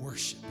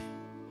 Worship Him.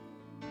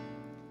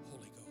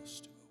 Holy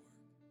Ghost.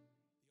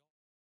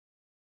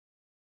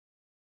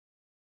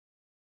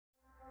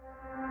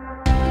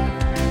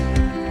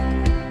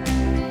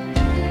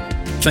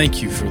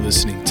 Thank you for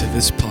listening to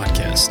this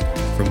podcast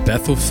from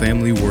Bethel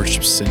Family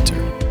Worship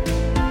Center.